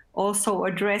to also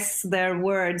address their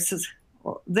words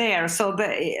there. So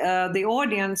the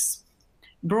audience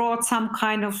brought some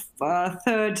kind of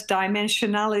third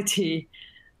dimensionality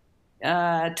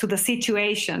to the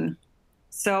situation.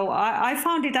 So I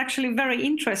found it actually very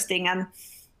interesting.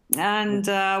 And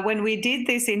when we did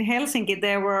this in Helsinki,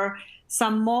 there were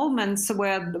some moments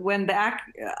when the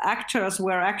actors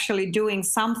were actually doing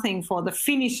something for the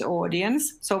Finnish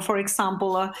audience. So, for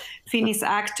example, a Finnish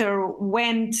actor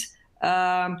went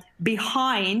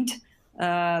behind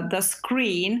the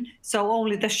screen, so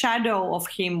only the shadow of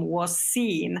him was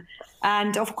seen.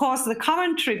 And of course, the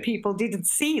commentary people didn't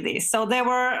see this. So there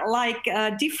were like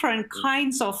different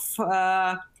kinds of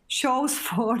shows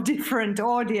for different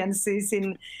audiences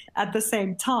at the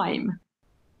same time.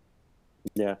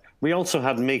 Yeah, we also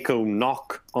had Miko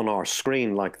knock on our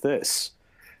screen like this.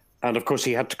 And of course,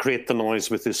 he had to create the noise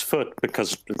with his foot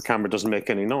because the camera doesn't make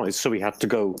any noise. So he had to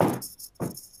go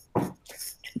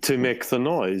to make the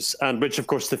noise, and which, of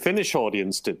course, the Finnish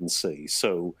audience didn't see.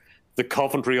 So the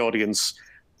Coventry audience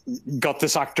got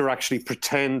this actor actually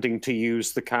pretending to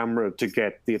use the camera to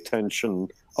get the attention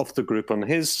of the group on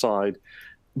his side.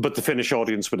 But the Finnish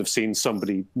audience would have seen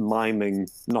somebody miming,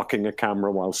 knocking a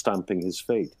camera while stamping his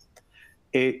feet.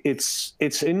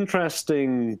 It's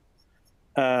interesting,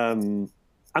 and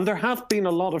there have been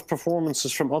a lot of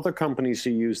performances from other companies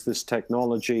who use this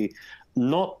technology,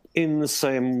 not in the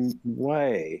same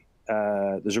way.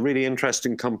 There's a really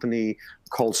interesting company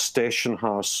called Station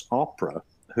House Opera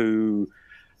who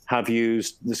have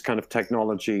used this kind of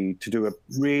technology to do a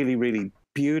really, really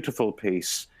beautiful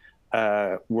piece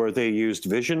where they used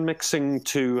vision mixing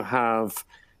to have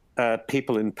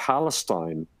people in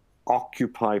Palestine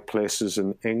occupy places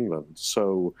in England.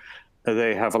 So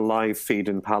they have a live feed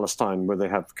in Palestine where they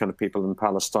have kind of people in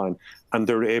Palestine, and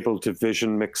they're able to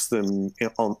vision mix them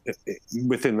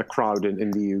within the crowd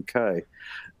in the UK.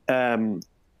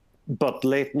 But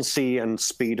latency and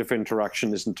speed of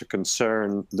interaction isn't a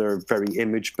concern. They're very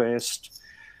image-based,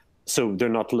 so they're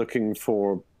not looking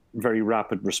for very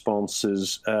rapid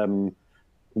responses.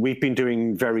 We've been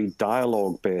doing very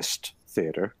dialogue-based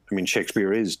theatre. I mean,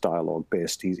 Shakespeare is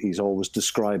dialogue-based. He's always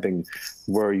describing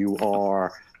where you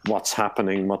are, what's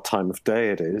happening, what time of day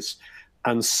it is.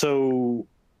 And so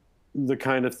the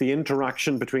kind of the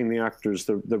interaction between the actors,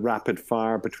 the rapid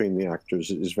fire between the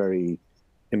actors is very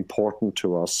important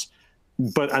to us.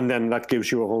 And then that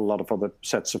gives you a whole lot of other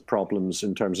sets of problems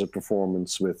in terms of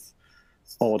performance with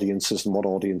audiences and what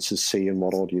audiences see and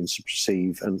what audiences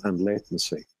perceive and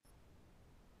latency.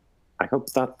 I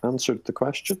hope that answered the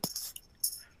question.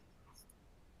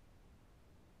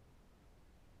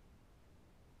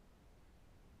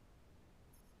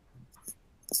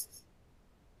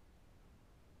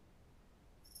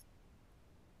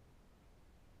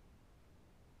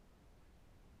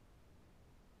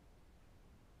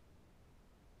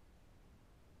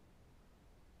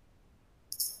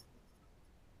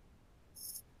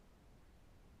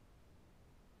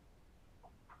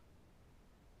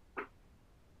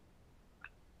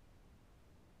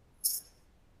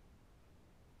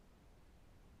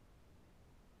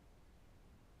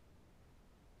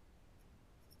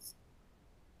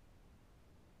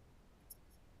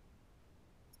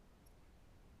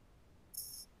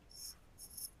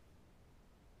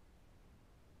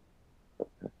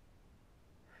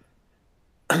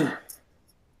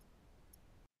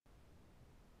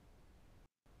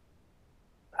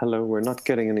 Hello, we're not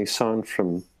getting any sound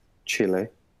from Chile.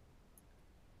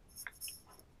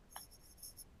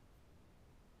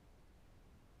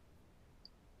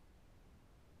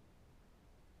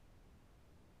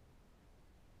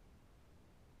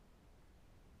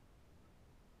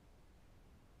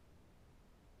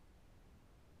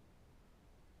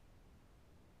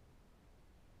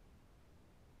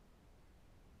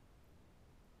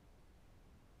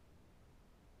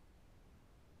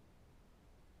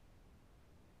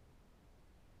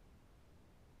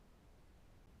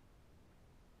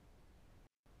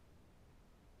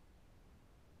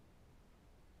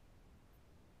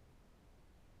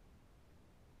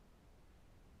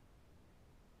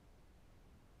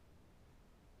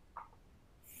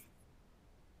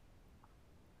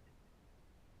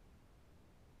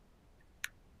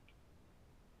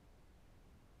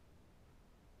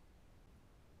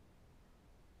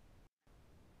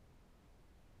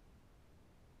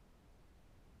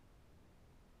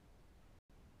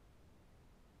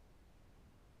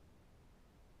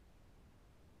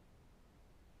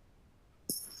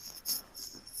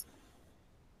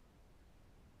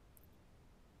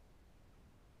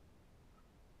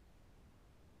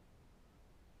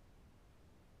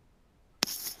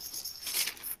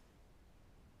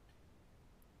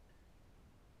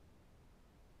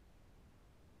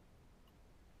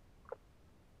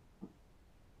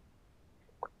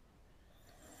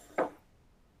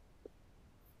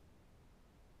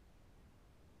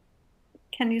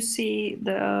 Can you see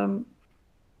the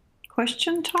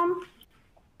question, Tom?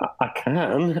 I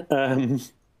can. I'm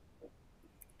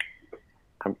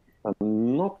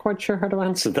not quite sure how to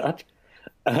answer that.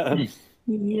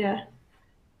 Yeah.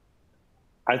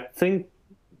 I think,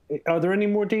 are there any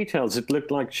more details? It looked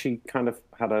like she kind of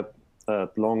had a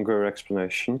longer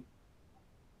explanation.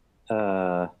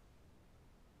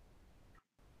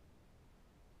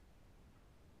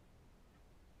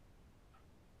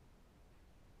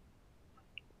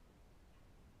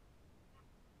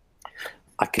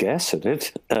 I guess it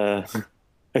did.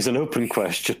 It's an open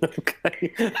question.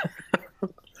 Okay.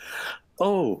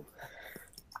 Oh.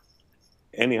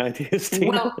 Any ideas,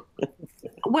 Tiina?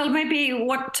 Well, maybe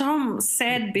what Tom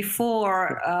said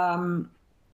before,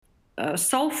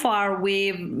 so far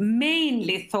we've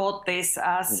mainly thought this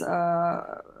as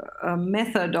a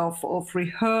method of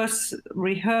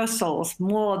rehearsals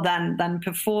more than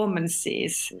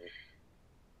performances.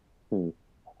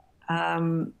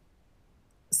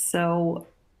 So,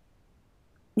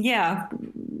 yeah.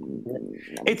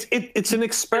 It's an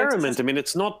experiment. I mean,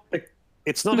 it's not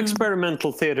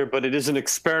experimental theatre, but it is an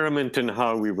experiment in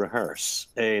how we rehearse.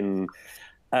 It's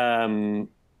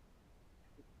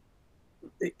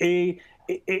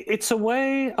a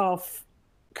way of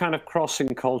kind of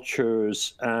crossing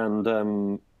cultures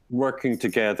and working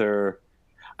together.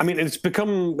 I mean, it's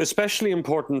become especially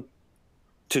important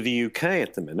to the UK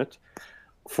at the minute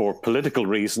for political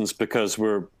reasons, because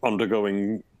we're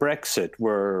undergoing Brexit,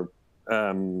 where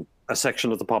a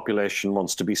section of the population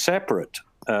wants to be separate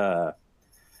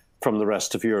from the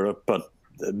rest of Europe, but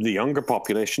the younger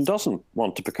population doesn't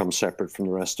want to become separate from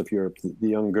the rest of Europe. The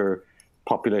younger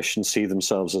population see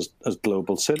themselves as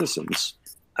global citizens,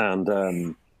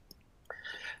 and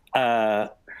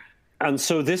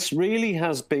so this really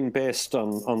has been based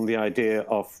on the idea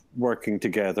of working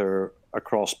together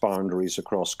across boundaries,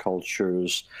 across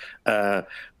cultures.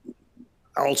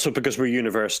 Also, because we're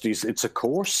universities, it's a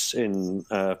course in,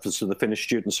 so the Finnish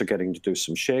students are getting to do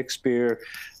some Shakespeare.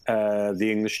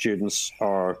 The English students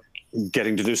are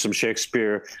getting to do some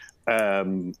Shakespeare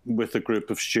with a group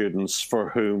of students for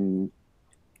whom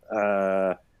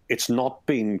it's not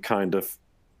been kind of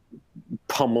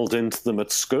pummeled into them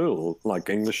at school like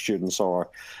English students are.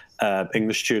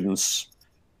 English students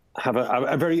have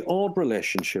a very odd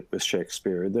relationship with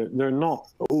Shakespeare. They're not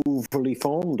overly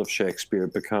fond of Shakespeare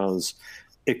because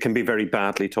it can be very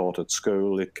badly taught at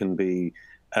school. It can be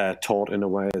taught in a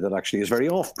way that actually is very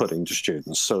off-putting to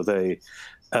students. So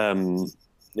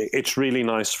it's really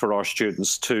nice for our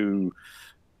students to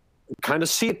kind of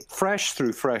see it fresh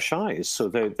through fresh eyes. So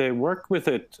they work with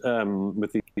it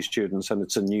with these students, and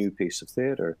it's a new piece of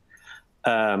theatre.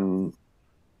 I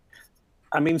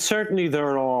mean, certainly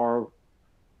there are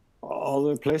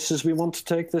other places we want to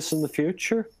take this in the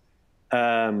future.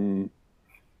 Again,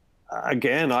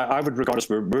 I would regard us,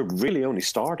 we're really only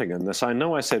starting in this. I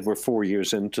know I said we're 4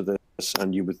 years into this,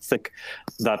 and you would think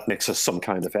that makes us some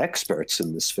kind of experts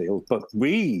in this field, but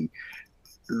we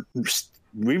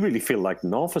really feel like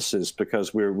novices,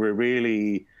 because we're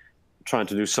really trying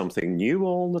to do something new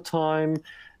all the time.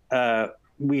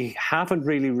 We haven't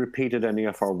really repeated any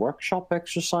of our workshop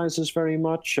exercises very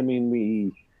much. I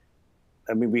mean,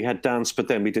 I mean, we had dance, but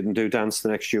then we didn't do dance the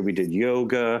next year. We did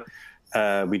yoga.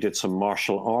 We did some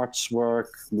martial arts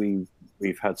work. We've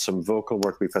had some vocal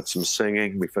work. We've had some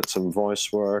singing. We've had some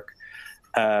voice work.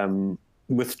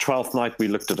 With 12th Night, we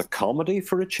looked at a comedy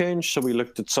for a change. So we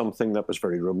looked at something that was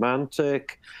very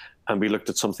romantic, and we looked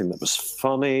at something that was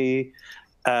funny.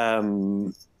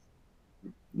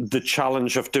 The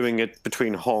challenge of doing it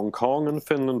between Hong Kong and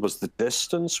Finland was the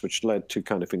distance, which led to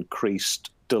kind of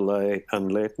increased delay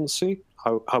and latency.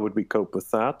 How would we cope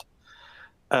with that?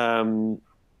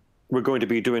 We're going to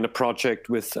be doing a project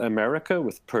with America,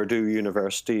 with Purdue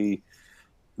University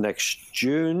next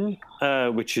June,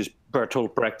 which is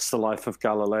Bertolt Brecht's The Life of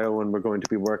Galileo, and we're going to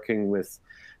be working with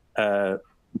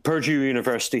Purdue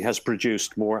University has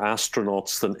produced more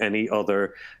astronauts than any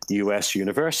other US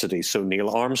university. So Neil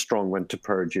Armstrong went to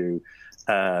Purdue,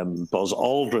 Buzz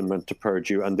Aldrin went to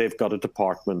Purdue, and they've got a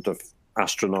department of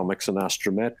astronomics and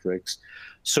astrometrics.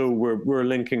 So we're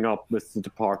linking up with the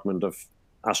Department of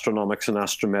Astronomics and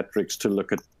Astrometrics to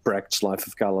look at Brecht's Life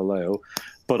of Galileo,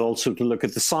 but also to look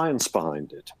at the science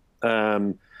behind it.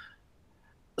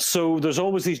 So there's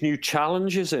always these new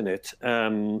challenges in it.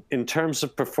 In terms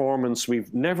of performance,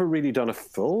 we've never really done a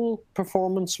full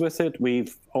performance with it.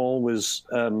 We've always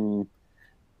done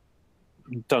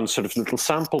sort of little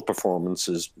sample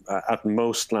performances, at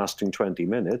most lasting 20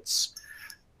 minutes.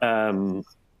 And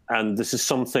this is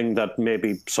something that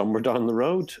maybe somewhere down the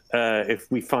road,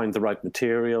 if we find the right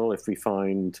material, if we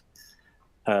find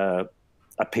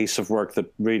a piece of work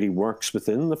that really works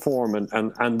within the form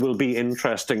and will be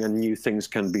interesting, and new things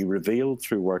can be revealed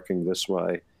through working this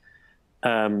way.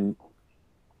 I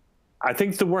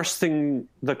think the worst thing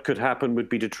that could happen would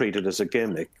be to treat it as a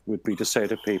gimmick, would be to say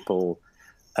to people,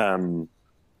 come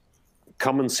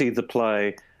and see the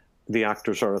play, the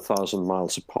actors are 1,000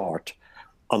 miles apart,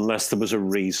 unless there was a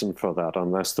reason for that,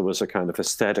 unless there was a kind of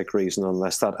aesthetic reason,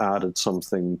 unless that added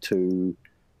something to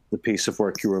the piece of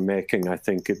work you were making. I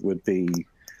think it would be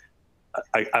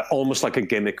almost like a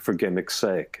gimmick for gimmick's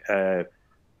sake.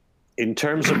 In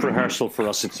terms of rehearsal for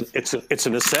us, it's a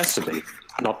necessity,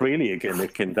 not really a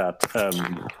gimmick, in that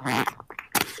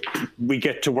we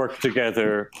get to work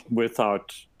together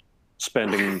without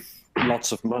spending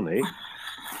lots of money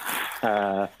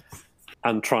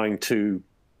and trying to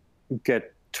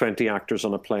get 20 actors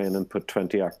on a plane and put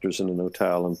 20 actors in an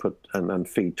hotel and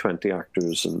feed 20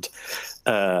 actors. And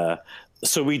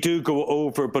so we do go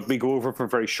over, but we go over for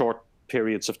very short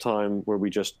periods of time where we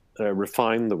just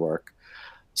refine the work.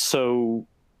 So,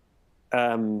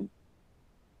 and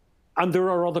there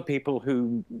are other people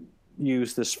who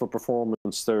use this for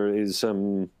performance. There is,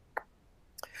 I've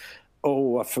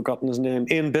forgotten his name,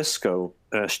 Ian Biscoe,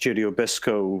 Studio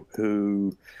Biscoe,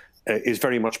 who is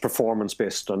very much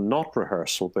performance-based and not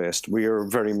rehearsal-based. We are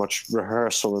very much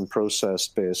rehearsal and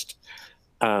process-based,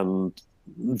 and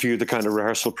view the kind of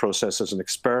rehearsal process as an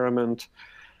experiment.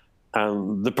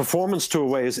 And the performance, to a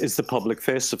way, is the public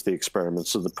face of the experiment.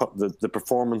 So the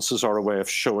performances are a way of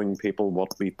showing people what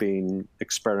we've been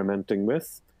experimenting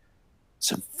with.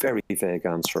 It's a very vague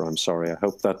answer, I'm sorry. I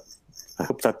hope that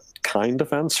kind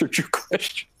of answered your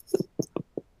question.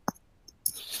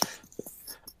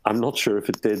 I'm not sure if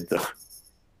it did, though.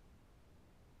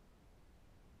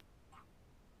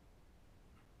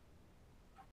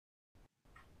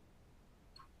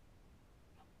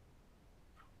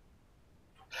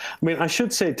 I mean, I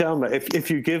should say, Delma, if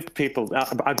you give people,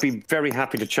 I'd be very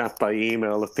happy to chat by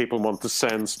email if people want to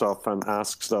send stuff and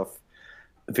ask stuff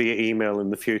via email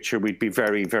in the future. We'd be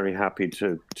very, very happy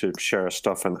to share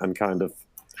stuff and kind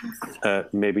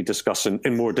of maybe discuss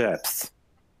in more depth.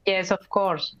 Yes, of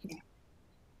course.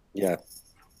 Yeah.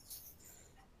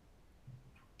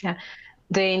 Yeah.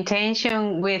 The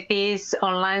intention with this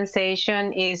online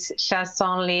session is just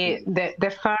only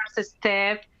the first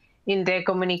step in the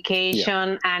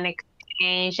communication and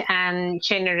exchange and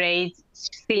generate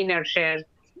synergies.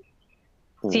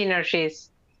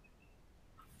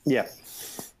 Yeah.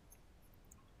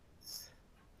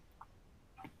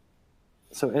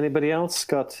 So anybody else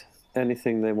got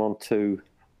anything they want to?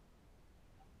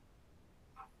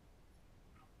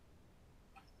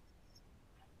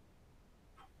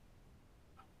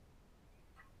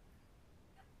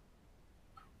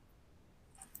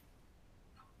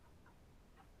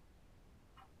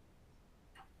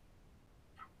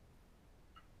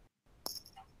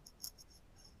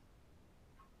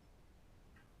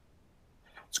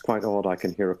 It's quite odd. I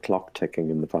can hear a clock ticking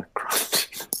in the background.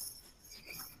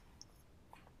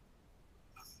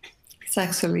 It's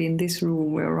actually in this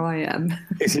room where I am.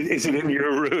 Is it in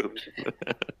your room?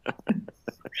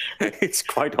 It's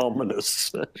quite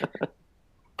ominous.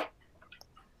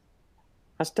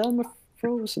 Has Delma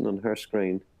frozen on her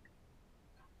screen.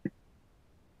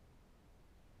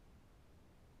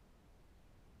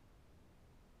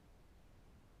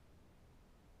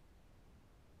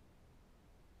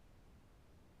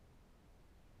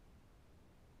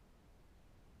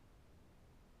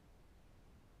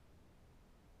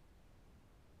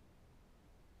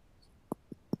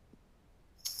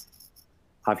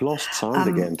 I've lost sound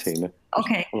again, Tiina.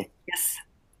 Okay, yes.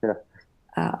 Yeah.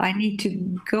 I need to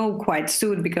go quite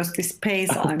soon because this space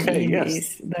I'm in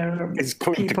is there are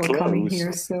people coming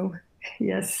here. So,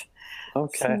 yes.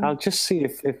 Okay, So, I'll just see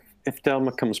if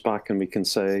Delma comes back and we can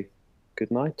say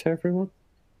good night to everyone.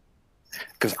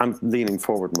 Because I'm leaning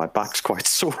forward, my back's quite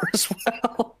sore as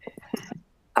well.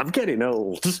 I'm getting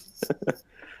old.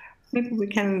 maybe we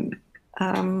can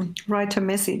write a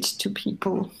message to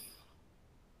people.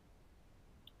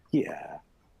 Yeah.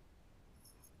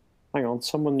 Hang on,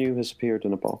 someone new has appeared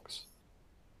in a box.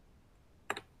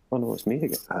 Oh no, it's me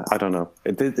again. I don't know.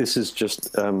 This is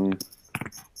just...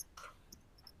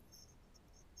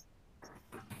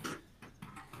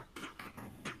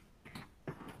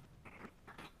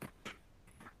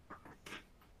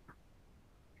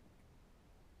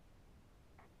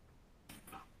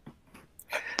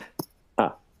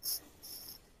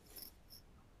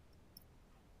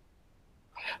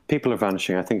 People are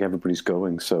vanishing. I think everybody's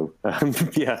going. So,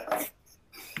 yeah.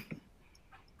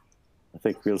 I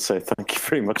think we'll say thank you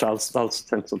very much. I'll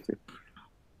stencil to you.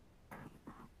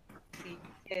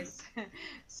 Yes.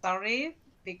 Sorry,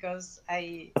 because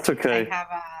That's okay. I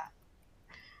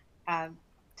have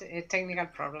a technical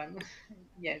problem.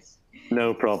 Yes.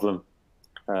 No problem.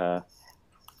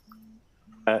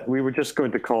 We were just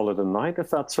going to call it a night, if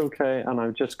that's okay. And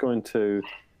I'm just going to...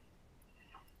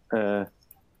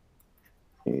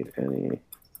 need any...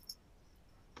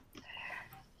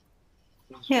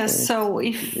 Yes, so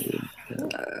if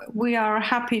we are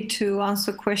happy to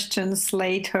answer questions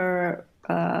later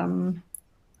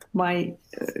by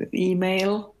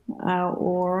email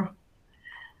or...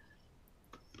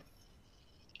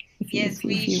 Yes,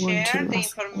 we share the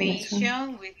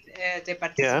information with the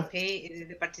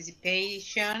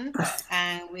participation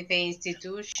and with the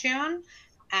institution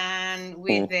and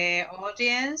with the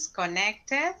audience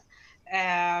connected.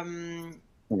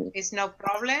 It's no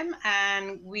problem,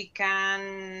 and we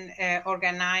can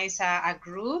organize a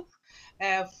group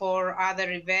for other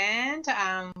event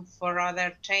and for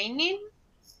other training,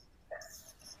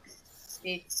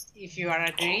 if you are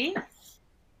agree.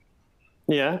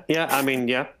 Yeah. I mean,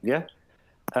 yeah.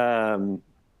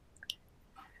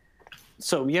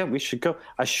 So yeah, we should go.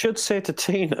 I should say to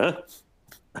Tiina,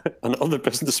 another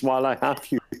business while I have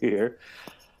you here,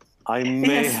 I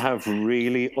may have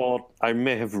really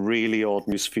odd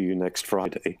news for you next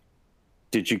Friday.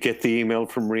 Did you get the email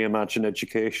from Reimagine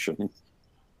Education?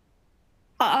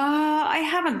 I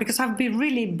haven't, because I've been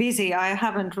really busy. I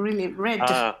haven't really read.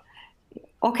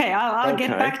 Okay, I'll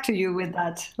get back to you with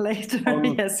that later. On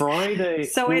yes. Friday,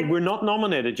 so we're not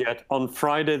nominated yet. On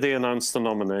Friday, they announced the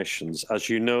nominations. As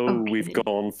you know, we've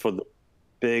gone for the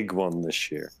big one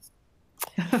this year.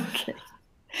 Okay.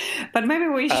 But maybe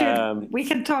we should, we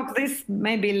can talk this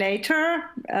maybe later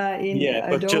in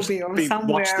but Adobe just or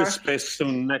somewhere. Watch this space. So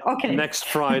next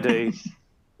Friday,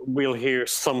 we'll hear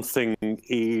something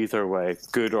either way,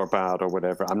 good or bad or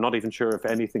whatever. I'm not even sure if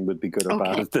anything would be good or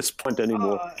bad at this point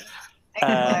anymore.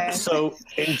 So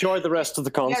enjoy the rest of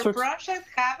the concert. Your project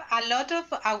have a lot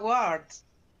of awards.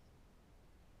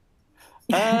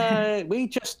 We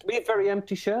have very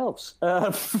empty shelves.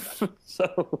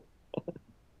 So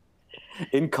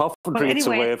in Coventry, it's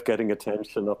a way of getting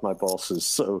attention of my bosses.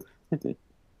 So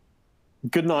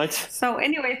good night. So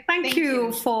anyway, thank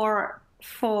you for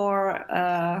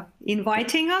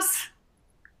inviting us.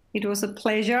 It was a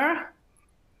pleasure.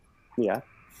 Yeah.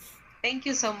 Thank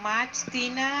you so much,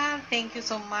 Tiina. Thank you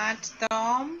so much,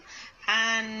 Tom.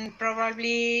 And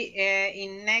probably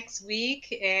in next week,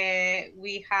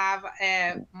 we have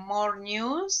more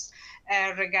news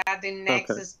regarding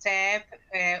next step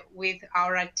with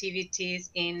our activities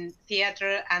in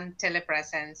theater and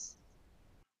telepresence.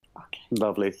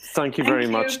 Lovely. Thank you very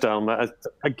much, Delma.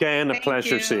 Again, a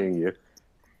pleasure seeing you.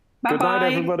 Bye-bye. Good night,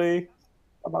 everybody.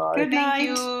 Bye-bye. Good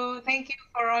night. Thank you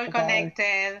for all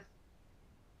connected.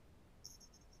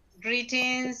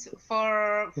 Greetings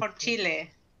for Chile.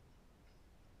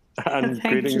 And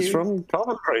greetings from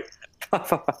Coventry.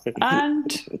 Bye-bye.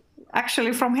 And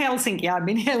actually from Helsinki. I'm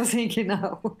in Helsinki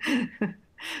now.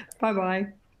 Bye-bye.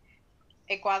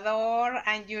 Ecuador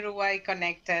and Uruguay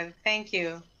connected. Thank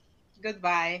you.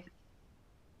 Goodbye.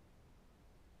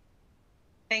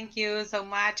 Thank you so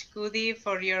much, Kudi,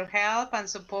 for your help and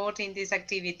support in this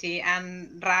activity.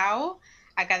 And Rao,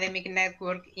 academic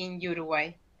network in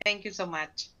Uruguay. Thank you so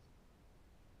much.